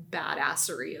the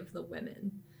badassery of the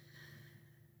women.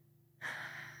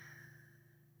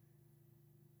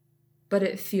 But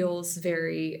it feels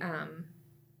very,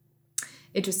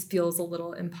 it just feels a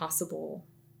little impossible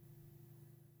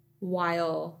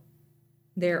while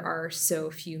there are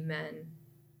so few men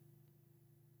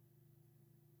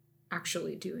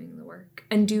actually doing the work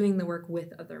and doing the work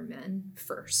with other men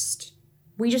first.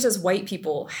 We just as white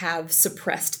people have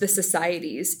suppressed the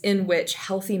societies in which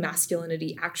healthy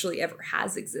masculinity actually ever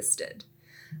has existed.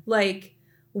 Like,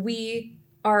 we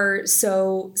are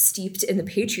so steeped in the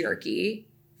patriarchy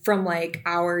from like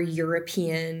our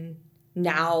European,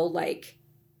 now like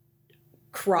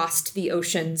crossed the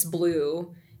oceans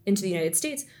blue into the United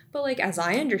States. But like, as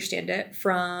I understand it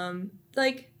from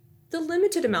like the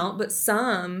limited amount, but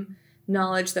some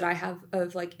knowledge that I have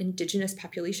of like indigenous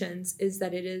populations, is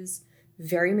that it is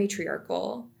very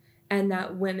matriarchal and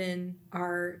that women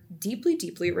are deeply,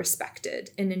 deeply respected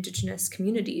in indigenous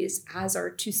communities, as are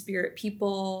two-spirit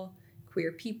people,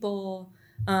 queer people,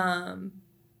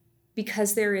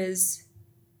 because there is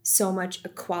so much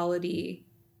equality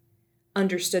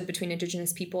understood between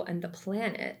indigenous people and the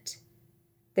planet.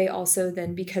 They also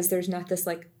then, because there's not this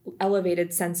like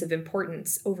elevated sense of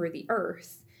importance over the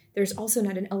earth, there's also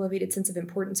not an elevated sense of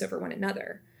importance over one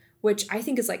another, which I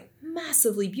think is like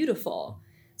massively beautiful.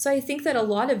 So I think that a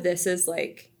lot of this is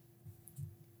like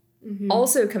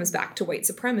also comes back to white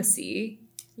supremacy.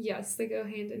 Yes, they go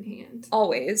hand in hand.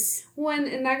 Always.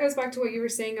 And that goes back to what you were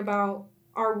saying about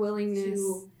our willingness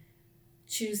to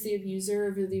choose the abuser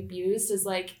over the abused, is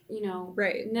like, you know,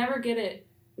 right.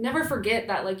 Never forget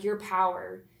that like your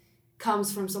power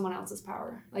comes from someone else's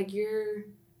power. Like you're,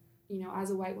 you know,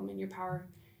 as a white woman, your power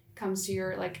comes to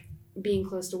your like being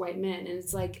close to white men, and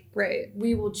it's like, right,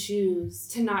 we will choose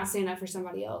to not stand up for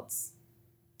somebody else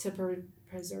to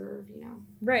preserve, you know.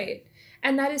 Right.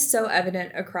 And that is so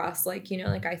evident across, like, you know,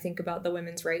 like I think about the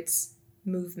women's rights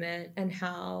movement and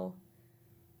how,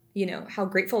 you know, how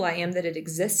grateful I am that it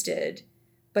existed.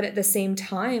 But at the same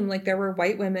time, like there were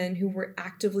white women who were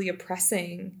actively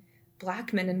oppressing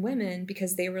Black men and women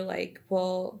because they were like,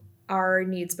 well, our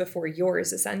needs before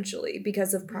yours, essentially,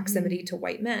 because of proximity to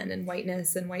white men and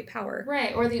whiteness and white power.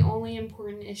 Right. Or the only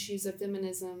important issues of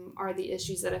feminism are the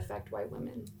issues that affect white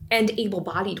women. And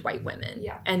able-bodied white women.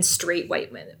 Yeah. And straight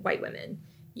white women.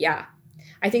 Yeah.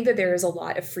 I think that there is a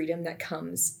lot of freedom that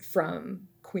comes from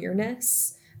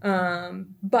queerness,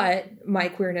 but my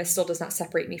queerness still does not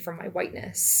separate me from my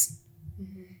whiteness.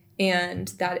 And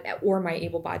that, or my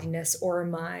able-bodiedness, or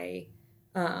my,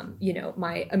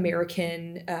 my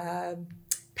American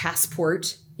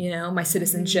passport, my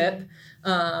citizenship,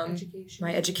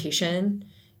 my education,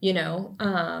 there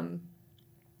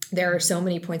are so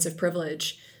many points of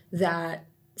privilege that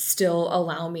still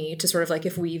allow me to sort of like,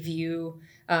 if we view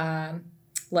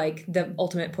like the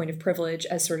ultimate point of privilege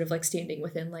as sort of like standing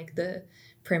within like the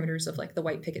parameters of like the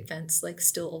white picket fence, like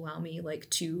still allow me like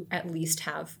to at least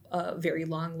have a very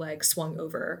long leg swung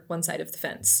over one side of the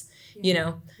fence,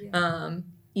 even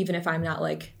if I'm not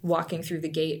like walking through the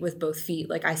gate with both feet,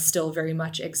 like I still very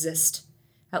much exist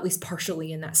at least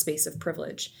partially in that space of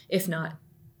privilege, if not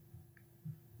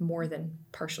more than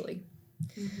partially.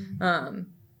 But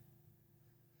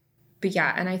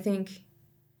yeah, and I think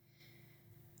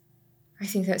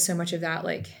that so much of that,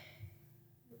 like,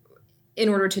 in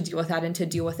order to deal with that and to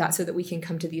deal with that so that we can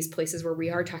come to these places where we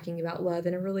are talking about love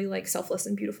in a really like selfless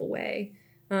and beautiful way,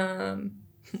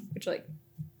 which like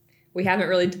we haven't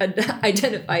really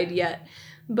identified yet.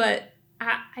 But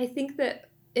I think that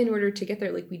in order to get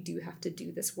there, like we do have to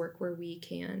do this work where we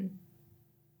can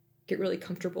get really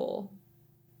comfortable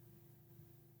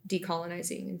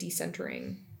decolonizing and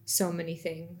decentering so many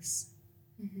things.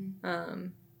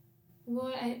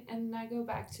 Well, I go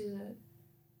back to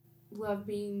love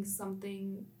being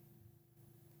something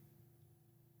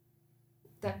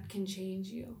that can change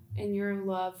you, and your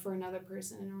love for another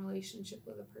person in a relationship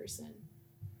with a person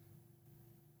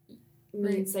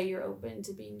means that you're open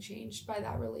to being changed by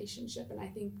that relationship. And I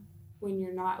think when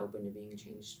you're not open to being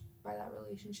changed by that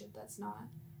relationship, that's not,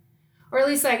 or at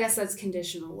least I guess that's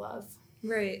conditional love.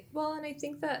 Right. Well, and I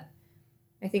think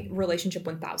relationship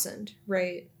 1000,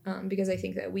 right? Because I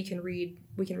think that we can read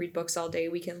books all day,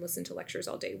 we can listen to lectures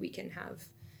all day, we can have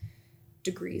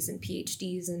degrees and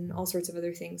PhDs and all sorts of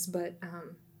other things, but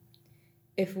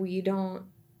if we don't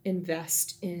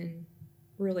invest in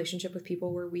relationship with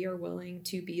people where we are willing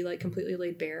to be like completely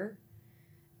laid bare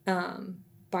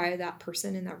by that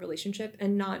person in that relationship,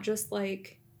 and not just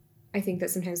like, I think that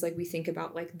sometimes like we think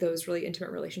about like those really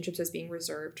intimate relationships as being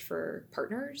reserved for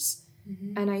partners.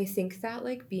 And I think that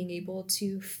like being able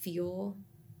to feel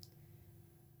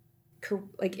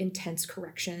like intense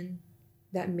correction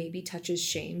that maybe touches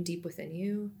shame deep within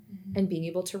you, and being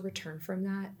able to return from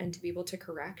that and to be able to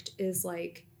correct is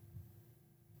like,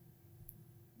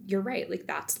 you're right, like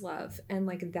that's love. And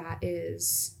like that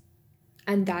is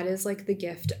like the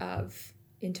gift of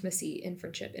intimacy in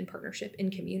friendship, in partnership, in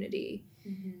community,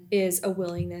 is a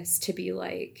willingness to be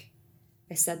like,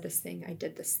 I said this thing, I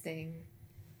did this thing.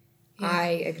 I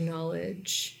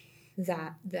acknowledge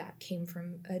that came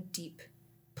from a deep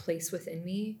place within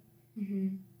me,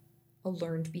 a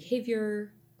learned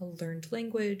behavior, a learned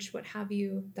language, what have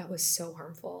you, that was so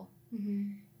harmful.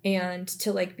 And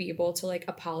to like be able to like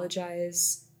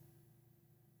apologize,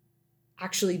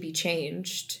 actually be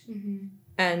changed,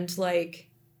 and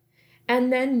like,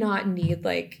 and then not need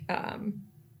like a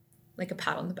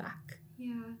pat on the back.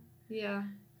 Yeah.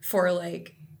 For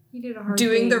like, you did a hard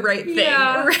doing thing. the right thing.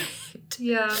 Yeah. Right.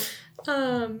 Yeah.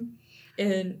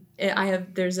 And I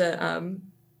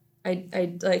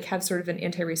like have sort of an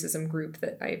anti-racism group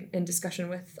that I'm in discussion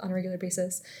with on a regular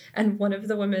basis. And one of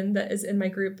the women that is in my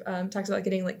group talks about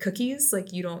getting like cookies.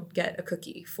 Like you don't get a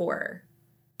cookie for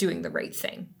doing the right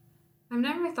thing. I've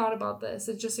never thought about this.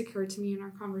 It just occurred to me in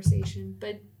our conversation.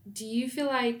 But do you feel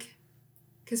like,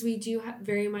 because we do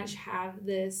very much have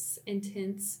this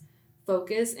intense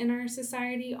focus in our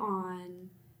society on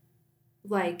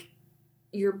like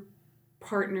your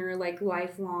partner, like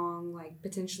lifelong, like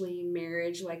potentially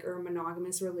marriage, like, or a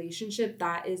monogamous relationship,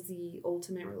 that is the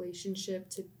ultimate relationship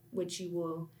to which you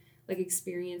will like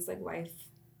experience like life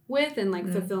with and like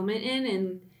fulfillment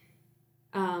in,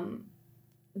 and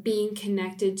being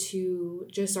connected to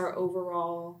just our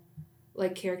overall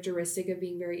like characteristic of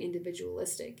being very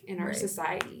individualistic in our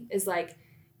society is like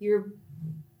we're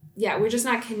just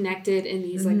not connected in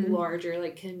these like larger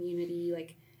like community,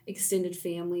 like extended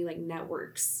family, like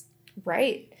networks.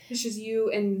 Right. It's just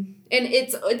you and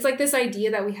it's like this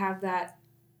idea that we have that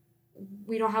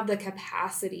we don't have the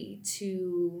capacity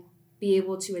to be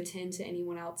able to attend to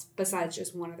anyone else besides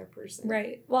just one other person.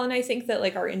 Right. Well, and I think that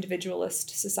like our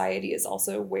individualist society is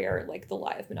also where like the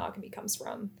lie of monogamy comes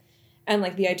from. And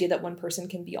like the idea that one person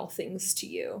can be all things to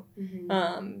you,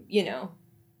 you know,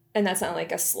 and that's not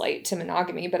like a slight to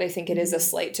monogamy, but I think it is a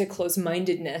slight to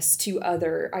closed-mindedness to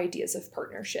other ideas of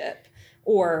partnership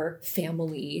or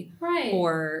family, right?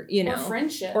 Or, you know,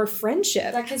 or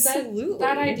friendship. Absolutely.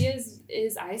 That idea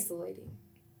is isolating.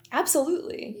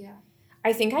 Absolutely. Yeah.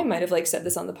 I think I might have like said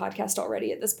this on the podcast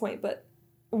already at this point, but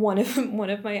one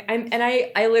of my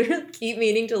I literally keep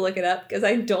meaning to look it up because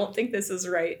I don't think this is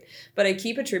right, but I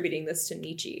keep attributing this to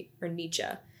Nietzsche,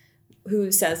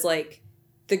 who says like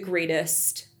the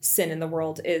greatest sin in the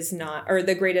world is not, or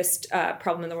the greatest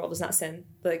problem in the world is not sin,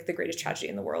 like the greatest tragedy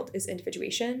in the world is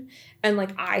individuation. And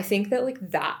like I think that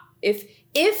like that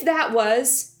if that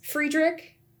was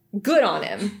Friedrich, good on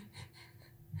him.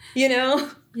 You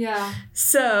know? Yeah.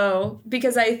 So,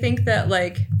 because I think that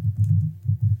like,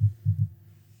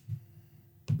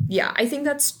 yeah, I think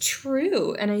that's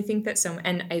true. And I think that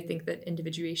and I think that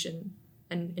individuation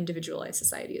and individualized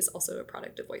society is also a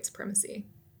product of white supremacy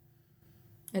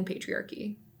and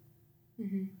patriarchy.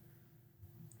 Mm-hmm.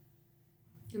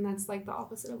 And that's like the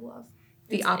opposite of love.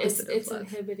 It's opposite of love.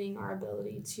 It's inhibiting our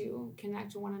ability to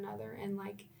connect to one another and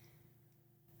like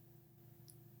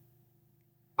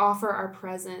offer our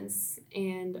presence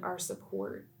and our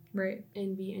support. Right.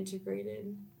 And be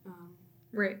integrated.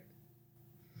 Right.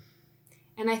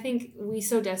 And I think we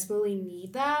so desperately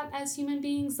need that as human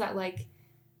beings that like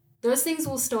those things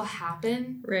will still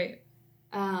happen. Right.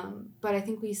 But I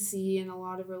think we see in a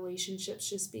lot of relationships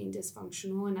just being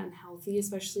dysfunctional and unhealthy,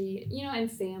 especially, you know, in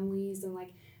families and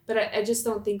like, but I just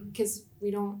don't think because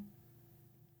we don't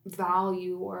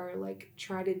value or like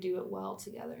try to do it well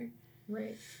together.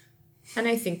 Right. And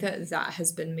I think that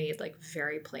has been made like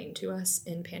very plain to us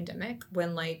in pandemic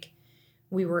when like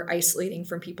we were isolating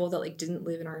from people that like didn't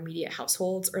live in our immediate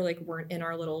households or like weren't in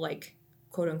our little like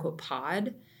quote unquote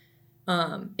pod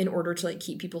in order to like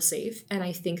keep people safe. And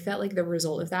I think that like the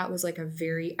result of that was like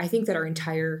I think that our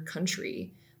entire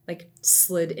country like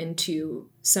slid into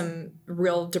some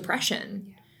real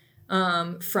depression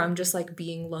from just like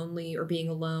being lonely or being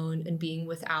alone and being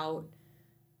without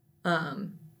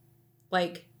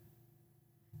like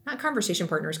not conversation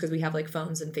partners because we have like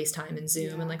phones and FaceTime and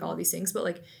Zoom and like all these things, but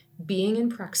like being in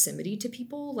proximity to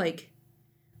people, like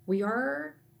we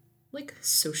are like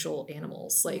social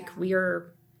animals, like we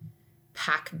are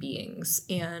pack beings.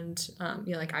 And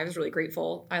you know, like I was really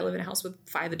grateful. I live in a house with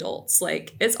 5 adults.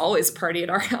 Like it's always a party at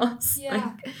our house. Yeah.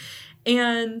 Like,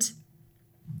 and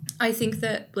I think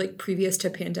that like previous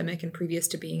to pandemic and previous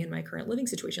to being in my current living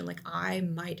situation, like I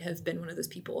might have been one of those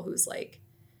people who's like,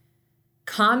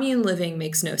 commune living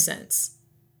makes no sense.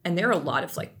 And there are a lot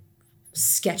of like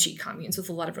sketchy communes with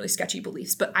a lot of really sketchy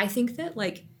beliefs. But I think that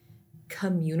like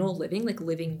communal living, like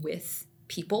living with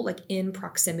people, like in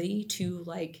proximity to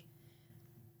like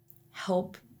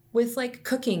help with like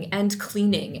cooking and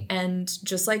cleaning and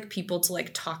just like people to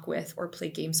like talk with or play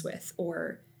games with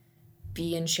or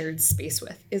be in shared space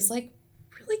with is like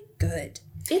really good.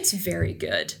 It's very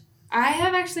good. I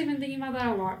have actually been thinking about that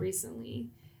a lot recently.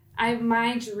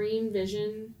 My dream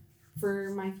vision for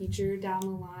my future down the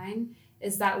line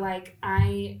is that like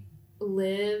I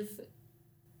live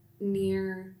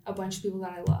near a bunch of people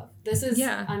that I love. This is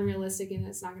unrealistic and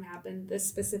it's not going to happen, this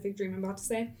specific dream I'm about to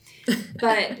say.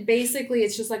 But basically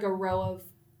it's just like a row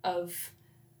of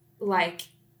like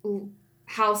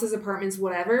houses, apartments,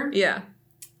 whatever. Yeah.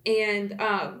 And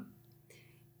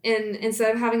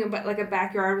instead of having a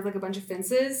backyard with like a bunch of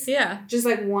fences, just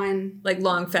like one like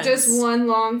long fence, just one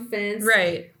long fence,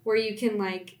 right, where you can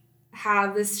like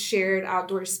have this shared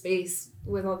outdoor space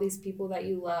with all these people that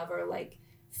you love or like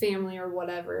family or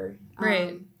whatever,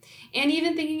 right. And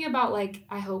even thinking about like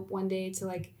I hope one day to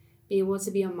like be able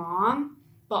to be a mom,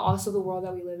 but also the world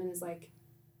that we live in is like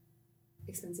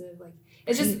expensive, like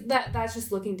it's just that's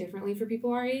just looking differently for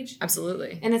people our age.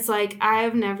 Absolutely. And it's like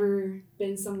I've never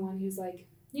been someone who's like,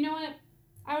 you know what,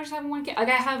 I was just having one kid. Like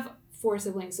I have 4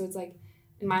 siblings, so it's like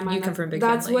in my mind you come from a big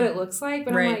that's family. what it looks like,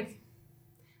 but right. I'm like,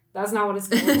 that's not what it's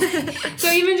going to look like.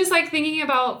 So even just like thinking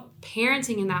about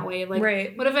parenting in that way, like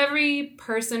right. what if every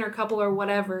person or couple or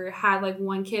whatever had like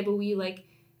one kid, but we like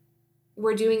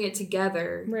we're doing it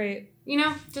together, right? You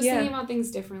know, just thinking about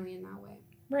things differently in that way.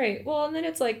 Right. Well, and then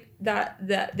it's like that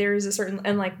there is a certain,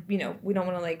 and like, you know, we don't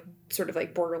want to like sort of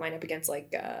like borderline up against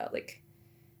like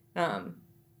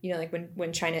you know, like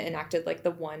when China enacted like the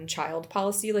one child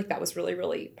policy, like that was really,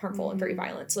 really harmful and very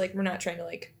violent. So like we're not trying to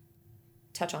like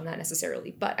touch on that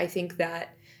necessarily, but I think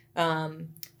that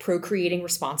procreating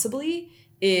responsibly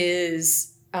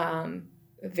is a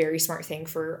very smart thing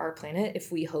for our planet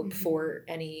if we hope for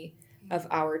any of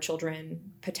our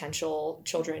children, potential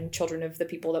children of the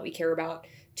people that we care about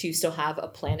to still have a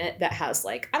planet that has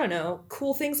like, I don't know,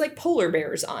 cool things like polar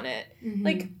bears on it. Mm-hmm.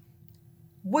 Like,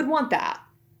 would want that.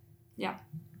 Yeah.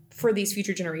 For these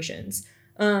future generations.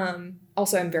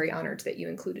 Also, I'm very honored that you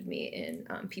included me in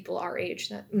people our age.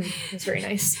 That's very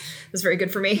nice. That's very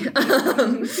good for me.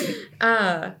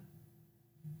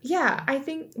 Yeah, I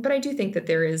do think that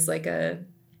there is like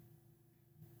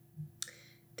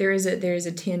there is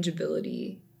a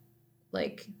tangibility,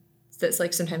 like that's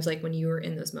like sometimes like when you are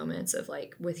in those moments of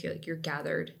like with your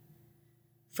gathered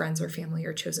friends or family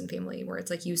or chosen family, where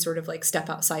it's like you sort of like step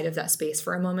outside of that space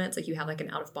for a moment. It's like you have like an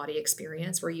out of body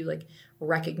experience where you like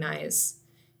recognize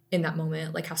in that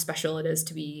moment like how special it is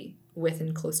to be with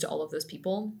and close to all of those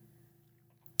people.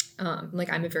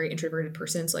 Like I'm a very introverted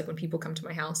person, so like when people come to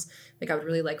my house, like I would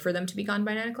really like for them to be gone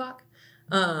by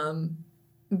 9:00.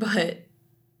 But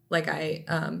like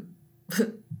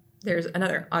there's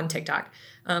another on TikTok,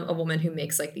 a woman who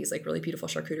makes like these like really beautiful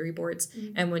charcuterie boards.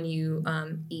 Mm-hmm. And when you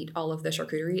eat all of the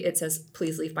charcuterie, it says,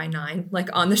 please leave by 9, like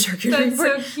on the charcuterie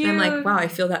board. So cute. And I'm like, wow, I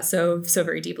feel that so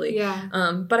very deeply.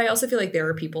 Yeah. But I also feel like there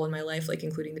are people in my life, like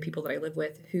including the people that I live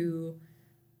with, who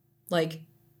like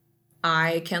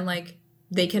I can like,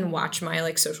 they can watch my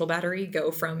like social battery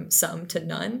go from some to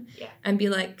none. Yeah. And be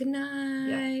like, good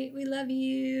night, we love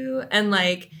you. And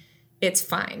like, it's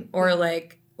fine. Or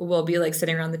like, we'll be like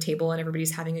sitting around the table and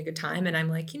everybody's having a good time. And I'm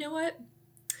like, you know what?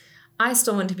 I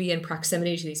still want to be in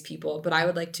proximity to these people, but I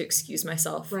would like to excuse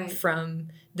myself from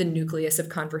the nucleus of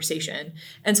conversation.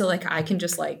 And so like, I can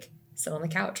just like sit on the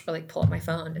couch or like pull up my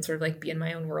phone and sort of like be in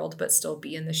my own world, but still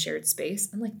be in the shared space.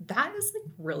 I'm like, that is like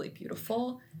really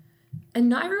beautiful. And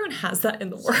not everyone has that in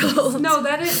the world. No,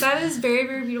 that is very,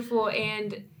 very beautiful.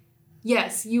 And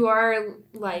yes, you are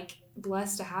like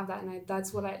blessed to have that. And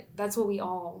that's what we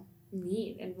all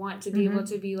need and want, to be able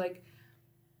to be like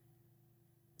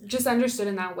just understood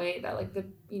in that way, that like the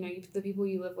people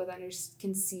you live with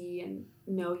can see and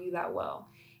know you that well,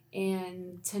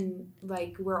 and to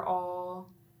like we're all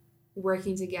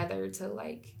working together to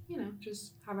like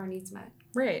just have our needs met.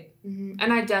 Right. Mm-hmm.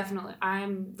 And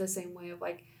I'm the same way of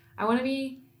like, I want to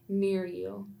be near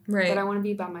you, right, but I want to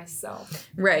be by myself.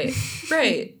 Right.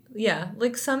 Yeah,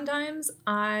 like sometimes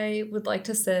I would like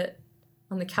to sit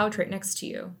on the couch right next to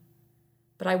you,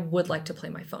 but I would like to play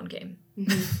my phone game.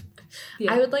 Mm-hmm.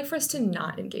 Yeah. I would like for us to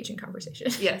not engage in conversation.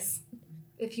 Yes.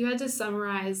 If you had to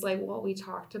summarize like what we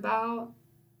talked about,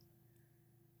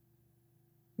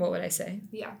 what would I say?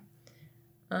 Yeah.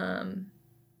 I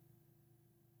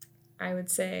would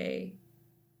say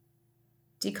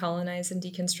decolonize and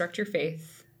deconstruct your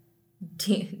faith,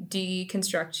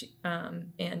 deconstruct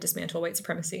and dismantle white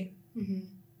supremacy. Mm-hmm.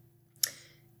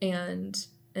 And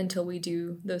until we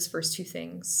do those first two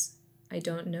things, I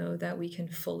don't know that we can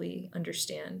fully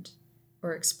understand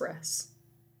or express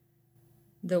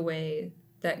the way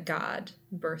that God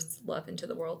birthed love into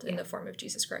the world in the form of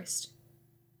Jesus Christ.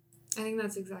 I think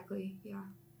that's exactly, yeah.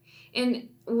 And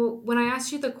when I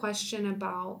asked you the question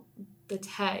about the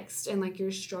text and like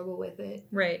your struggle with it,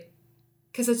 right,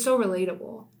 because it's so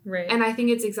relatable, right, and I think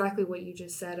it's exactly what you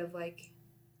just said of like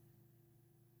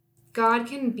God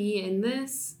can be in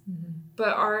this, but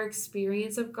our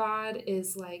experience of God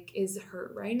is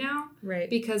hurt right now, right,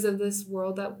 because of this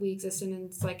world that we exist in. And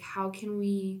it's like, how can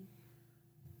we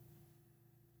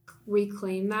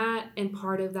reclaim that? And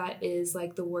part of that is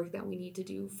like the work that we need to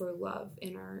do for love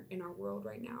in our world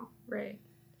right now. Right.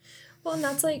 Well, and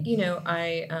that's like,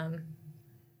 I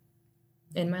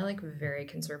in my like very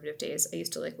conservative days, I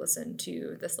used to like listen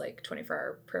to this like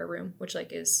 24-hour prayer room, which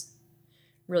like is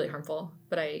really harmful,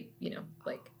 but I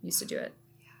like used to do it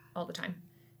all the time.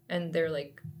 And they're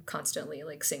like constantly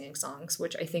like singing songs,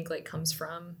 which I think like comes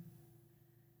from,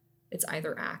 it's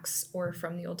either Acts or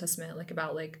from the Old Testament, like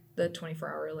about like the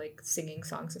 24-hour like singing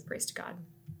songs of praise to God.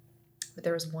 But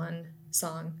there was one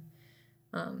song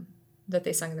that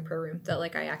they sung in the prayer room that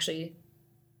like I actually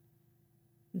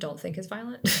don't think is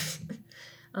violent.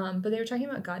 But they were talking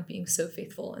about God being so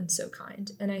faithful and so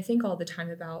kind. And I think all the time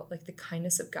about like the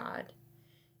kindness of God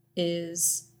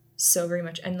is so very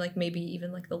much, and like maybe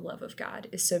even like the love of God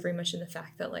is so very much in the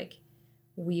fact that like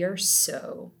we have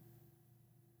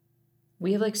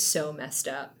like so messed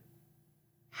up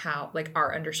how like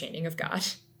our understanding of God,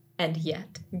 and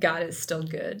yet God is still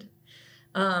good.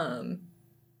 And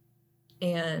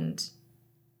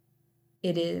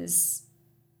it is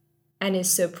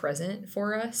so present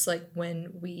for us, like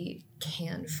when we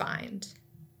can find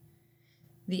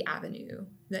the avenue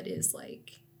that is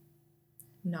like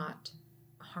not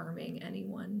harming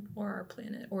anyone or our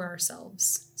planet or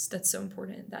ourselves. So that's so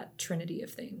important, that trinity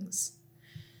of things.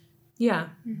 Yeah.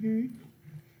 Mm-hmm.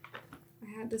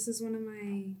 This is one of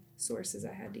my sources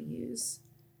I had to use.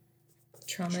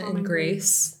 Trauma and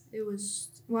Grace. It was,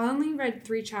 well, I only read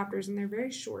 3 chapters and they're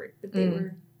very short, but they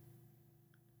were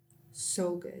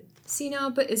so good. See now,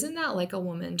 but isn't that like a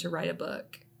woman to write a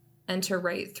book and to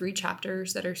write 3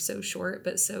 chapters that are so short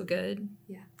but so good?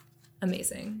 Yeah.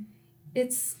 Amazing.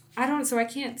 So I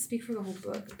can't speak for the whole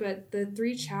book, but the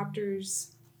 3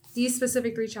 chapters, these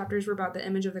specific 3 chapters were about the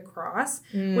image of the cross,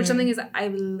 which something is that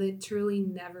I've literally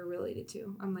never related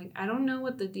to. I'm like, I don't know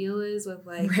what the deal is with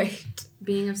like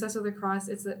being obsessed with the cross.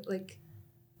 It's that like,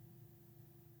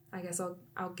 I guess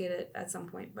I'll get it at some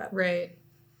point, but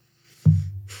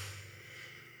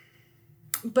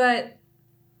But,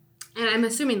 and I'm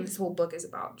assuming this whole book is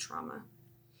about trauma.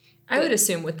 I would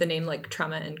assume with the name like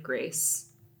Trauma and Grace.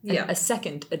 Yeah. A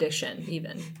second edition,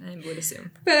 even, I would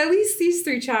assume. But at least these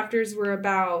 3 chapters were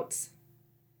about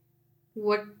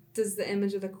what does the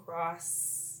image of the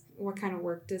cross, what kind of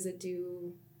work does it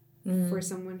do for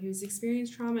someone who's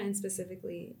experienced trauma and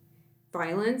specifically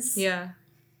violence. Yeah.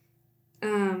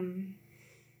 And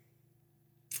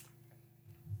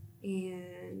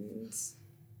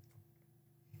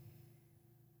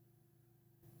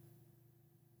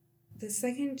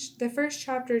the first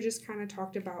chapter just kind of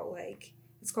talked about like,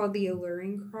 it's called The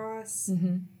Alluring Cross.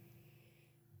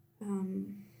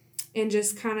 And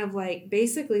just kind of like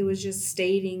basically was just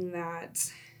stating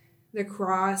that the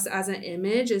cross as an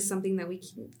image is something that we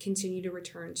can continue to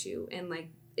return to. And like,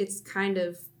 it's kind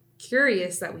of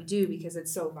curious that we do because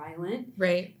it's so violent.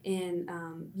 Right. And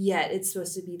yet it's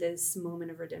supposed to be this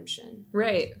moment of redemption.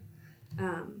 Right.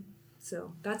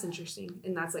 So that's interesting.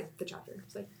 And that's like the chapter.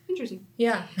 It's like interesting.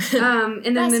 Yeah.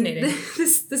 And then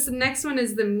this next one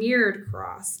is the mirrored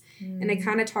cross. And it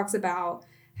kind of talks about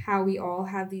how we all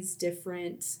have these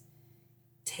different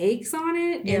takes on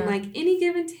it. And like any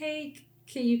given take,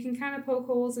 you can kind of poke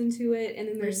holes into it. And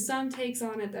then there's some takes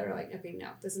on it that are like, okay, no,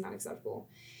 this is not acceptable.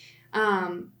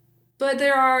 But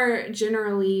there are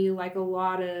generally like a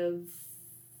lot of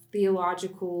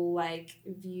theological like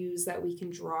views that we can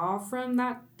draw from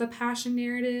the passion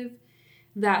narrative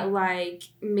that like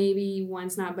maybe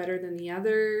one's not better than the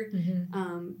other,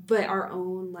 but our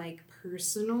own like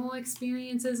personal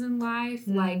experiences in life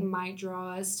like might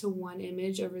draw us to one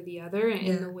image over the other, and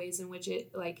in the ways in which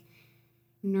it like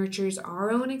nurtures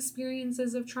our own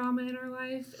experiences of trauma in our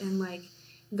life, and like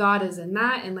God is in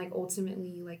that, and like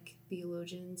ultimately like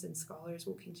theologians and scholars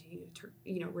will continue to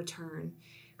return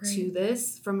to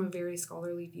this from a very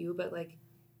scholarly view, but like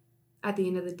at the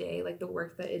end of the day, like the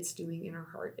work that it's doing in our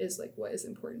heart is like what is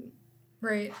important.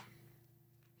 Right.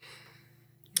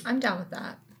 I'm down with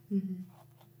that.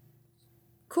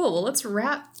 Cool. Well, let's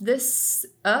wrap this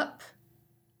up.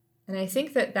 And I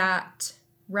think that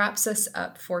wraps us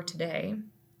up for today.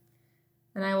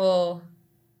 And I will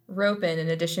rope in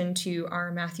addition to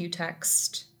our Matthew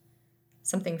text,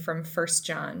 something from 1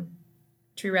 John,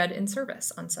 which we read in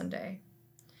service on Sunday,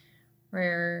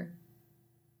 where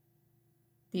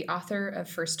the author of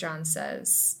 1 John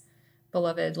says,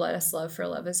 "Beloved, let us love, for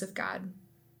love is of God,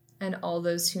 and all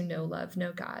those who know love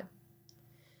know God."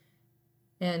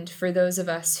 And for those of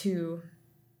us who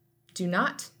do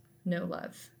not know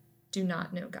love, do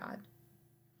not know God.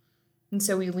 And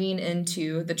so we lean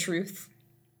into the truth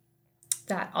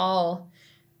that all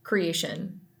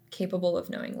creation capable of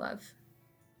knowing love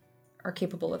are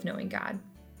capable of knowing God.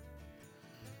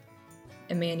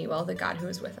 Emmanuel, the God who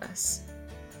is with us.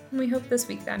 And we hope this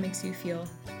week that makes you feel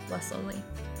less lonely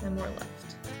and more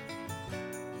loved.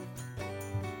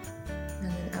 And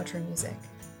then outro music.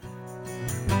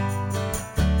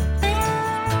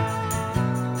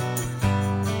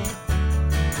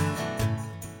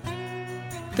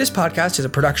 This podcast is a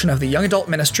production of the Young Adult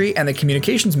Ministry and the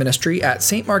Communications Ministry at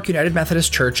St. Mark United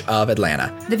Methodist Church of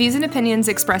Atlanta. The views and opinions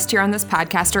expressed here on this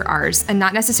podcast are ours, and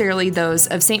not necessarily those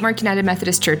of St. Mark United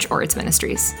Methodist Church or its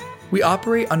ministries. We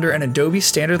operate under an Adobe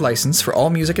Standard license for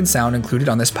all music and sound included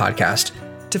on this podcast.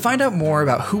 To find out more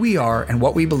about who we are and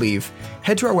what we believe,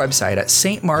 head to our website at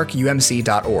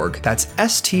stmarkumc.org. That's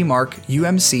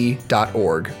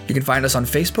stmarkumc.org. You can find us on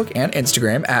Facebook and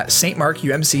Instagram at St. Mark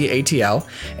UMC ATL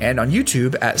and on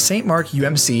YouTube at St. Mark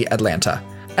UMC Atlanta.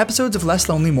 Episodes of Less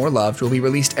Lonely, More Loved will be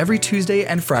released every Tuesday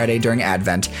and Friday during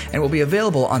Advent and will be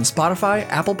available on Spotify,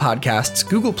 Apple Podcasts,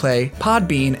 Google Play,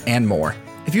 Podbean, and more.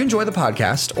 If you enjoy the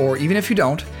podcast, or even if you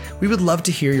don't, we would love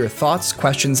to hear your thoughts,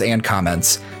 questions, and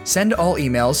comments. Send all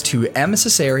emails to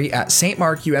mcesari at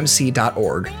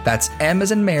stmarkumc.org. That's M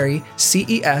as in Mary,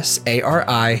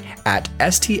 CESARI at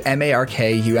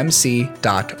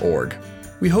stmarkumc.org.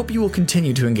 We hope you will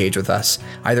continue to engage with us,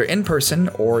 either in person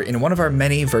or in one of our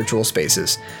many virtual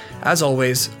spaces. As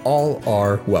always, all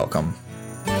are welcome.